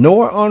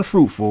nor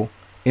unfruitful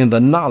in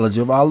the knowledge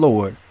of our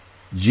Lord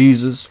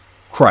Jesus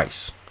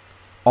Christ.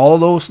 All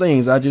of those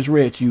things I just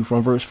read to you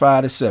from verse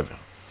 5 to 7.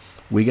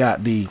 We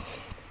got the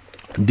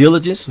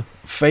diligence,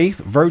 faith,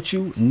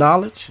 virtue,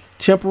 knowledge,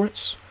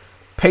 temperance,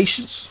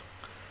 patience,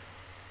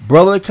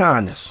 brotherly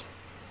kindness,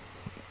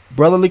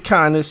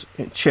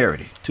 and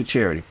charity, to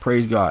charity.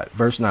 Praise God.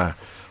 Verse 9.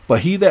 But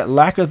he that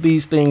lacketh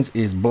these things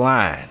is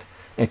blind,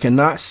 and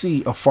cannot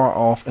see afar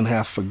off, and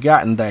hath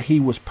forgotten that he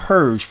was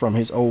purged from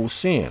his old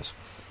sins.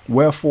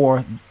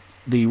 Wherefore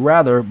the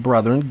rather,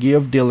 brethren,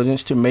 give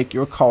diligence to make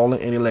your calling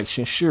and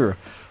election sure.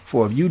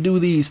 For if you do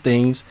these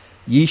things,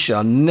 ye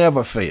shall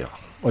never fail,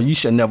 or ye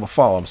shall never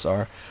fall,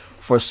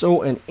 For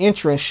so an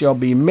entrance shall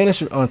be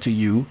ministered unto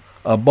you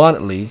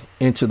abundantly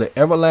into the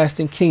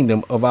everlasting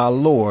kingdom of our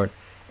Lord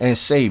and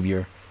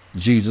Savior,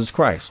 Jesus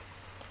Christ.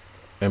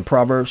 In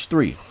Proverbs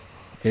 3,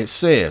 it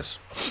says,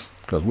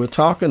 because we're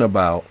talking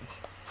about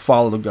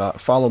follow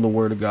the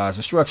word of God's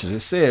instructions. It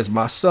says,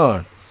 my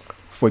son,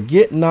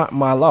 forget not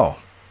my law,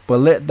 but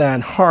let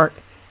thine heart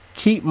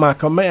keep my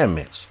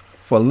commandments.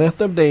 For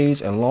length of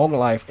days and long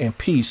life and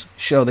peace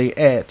shall they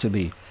add to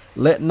thee.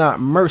 Let not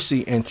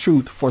mercy and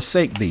truth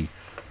forsake thee.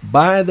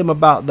 Bind them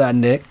about thy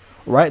neck,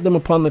 write them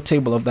upon the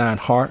table of thine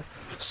heart.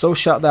 So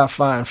shalt thou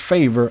find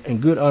favor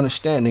and good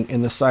understanding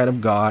in the sight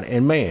of God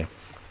and man.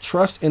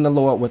 Trust in the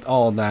Lord with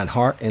all thine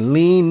heart, and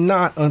lean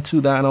not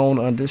unto thine own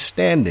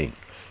understanding.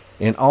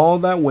 In all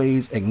thy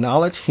ways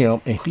acknowledge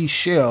him, and he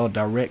shall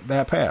direct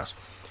thy paths.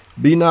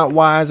 Be not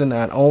wise in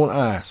thine own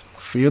eyes.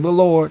 Fear the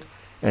Lord,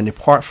 and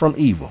depart from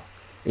evil.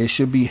 It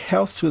should be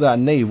health to thy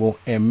navel,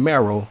 and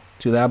marrow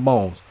to thy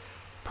bones.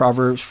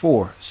 Proverbs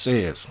 4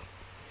 says,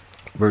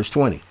 verse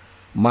 20,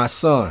 my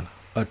son,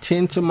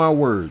 attend to my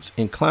words,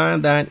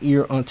 incline thine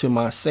ear unto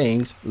my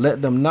sayings,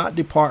 let them not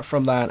depart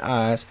from thine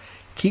eyes,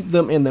 keep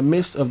them in the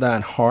midst of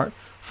thine heart,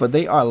 for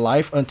they are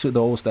life unto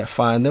those that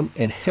find them,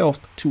 and health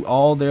to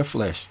all their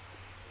flesh.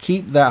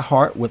 Keep thy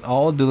heart with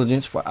all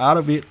diligence, for out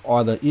of it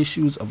are the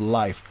issues of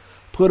life.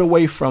 Put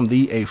away from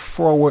thee a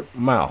froward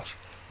mouth,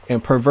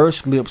 and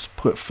perverse lips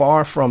put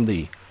far from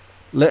thee.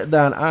 Let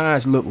thine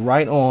eyes look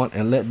right on,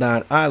 and let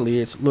thine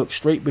eyelids look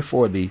straight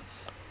before thee.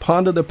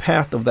 Ponder the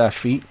path of thy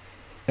feet,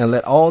 and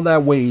let all thy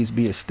ways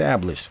be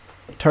established.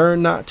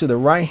 Turn not to the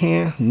right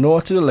hand,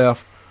 nor to the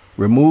left.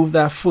 Remove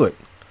thy foot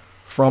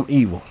from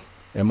evil.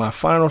 And my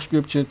final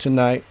scripture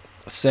tonight,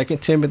 2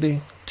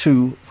 Timothy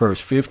 2, verse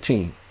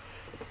 15.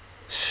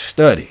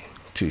 Study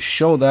to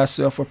show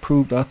thyself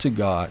approved unto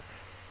God,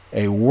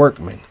 a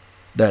workman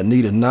that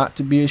needeth not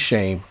to be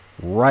ashamed,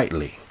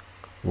 rightly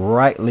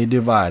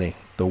dividing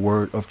the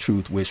word of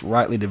truth, which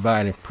rightly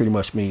dividing pretty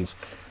much means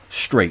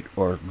straight,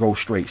 or go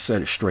straight,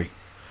 set it straight.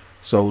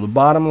 So the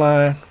bottom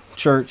line,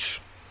 church,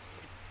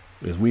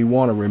 is we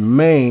want to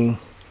remain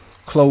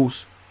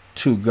close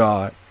to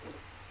God.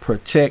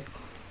 Protect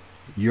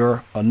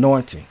your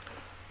anointing.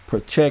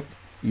 Protect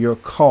your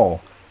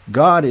call.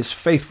 God is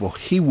faithful.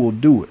 He will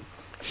do it.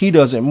 He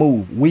doesn't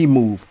move. We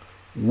move.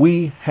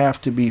 We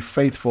have to be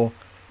faithful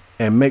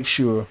and make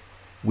sure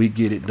we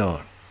get it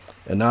done.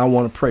 And now I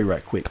want to pray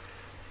right quick.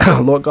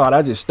 Lord God,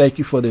 I just thank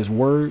you for this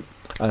word.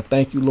 I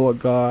thank you, Lord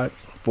God,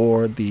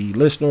 for the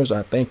listeners.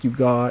 I thank you,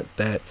 God,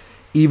 that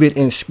even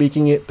in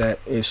speaking it, that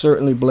it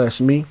certainly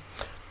blessed me.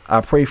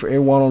 I pray for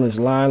everyone on this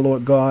line,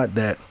 Lord God,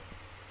 that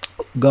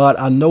God,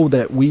 I know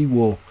that we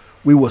will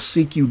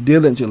seek you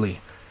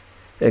diligently.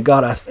 And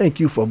God, I thank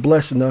you for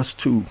blessing us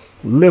to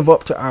live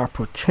up to our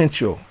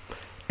potential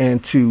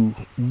and to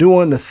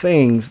doing the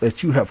things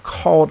that you have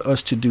called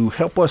us to do.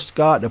 Help us,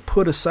 God, to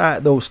put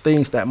aside those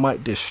things that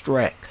might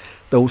distract,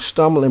 those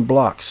stumbling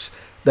blocks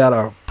that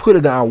are put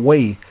in our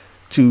way,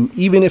 to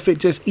even if it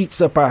just eats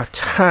up our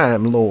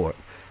time, Lord,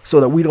 so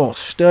that we don't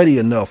study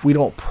enough, we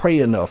don't pray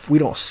enough, we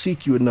don't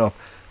seek you enough.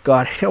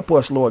 God, help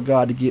us, Lord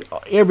God, to get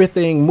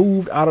everything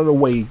moved out of the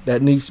way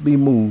that needs to be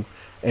moved,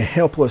 and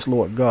help us,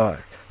 Lord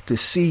God, to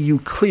see you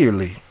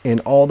clearly in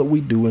all that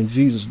we do. In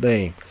Jesus'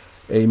 name,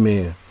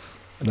 amen.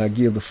 And I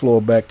give the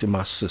floor back to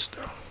my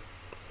sister.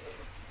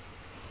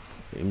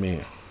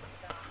 Amen.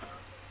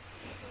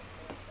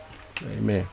 Amen.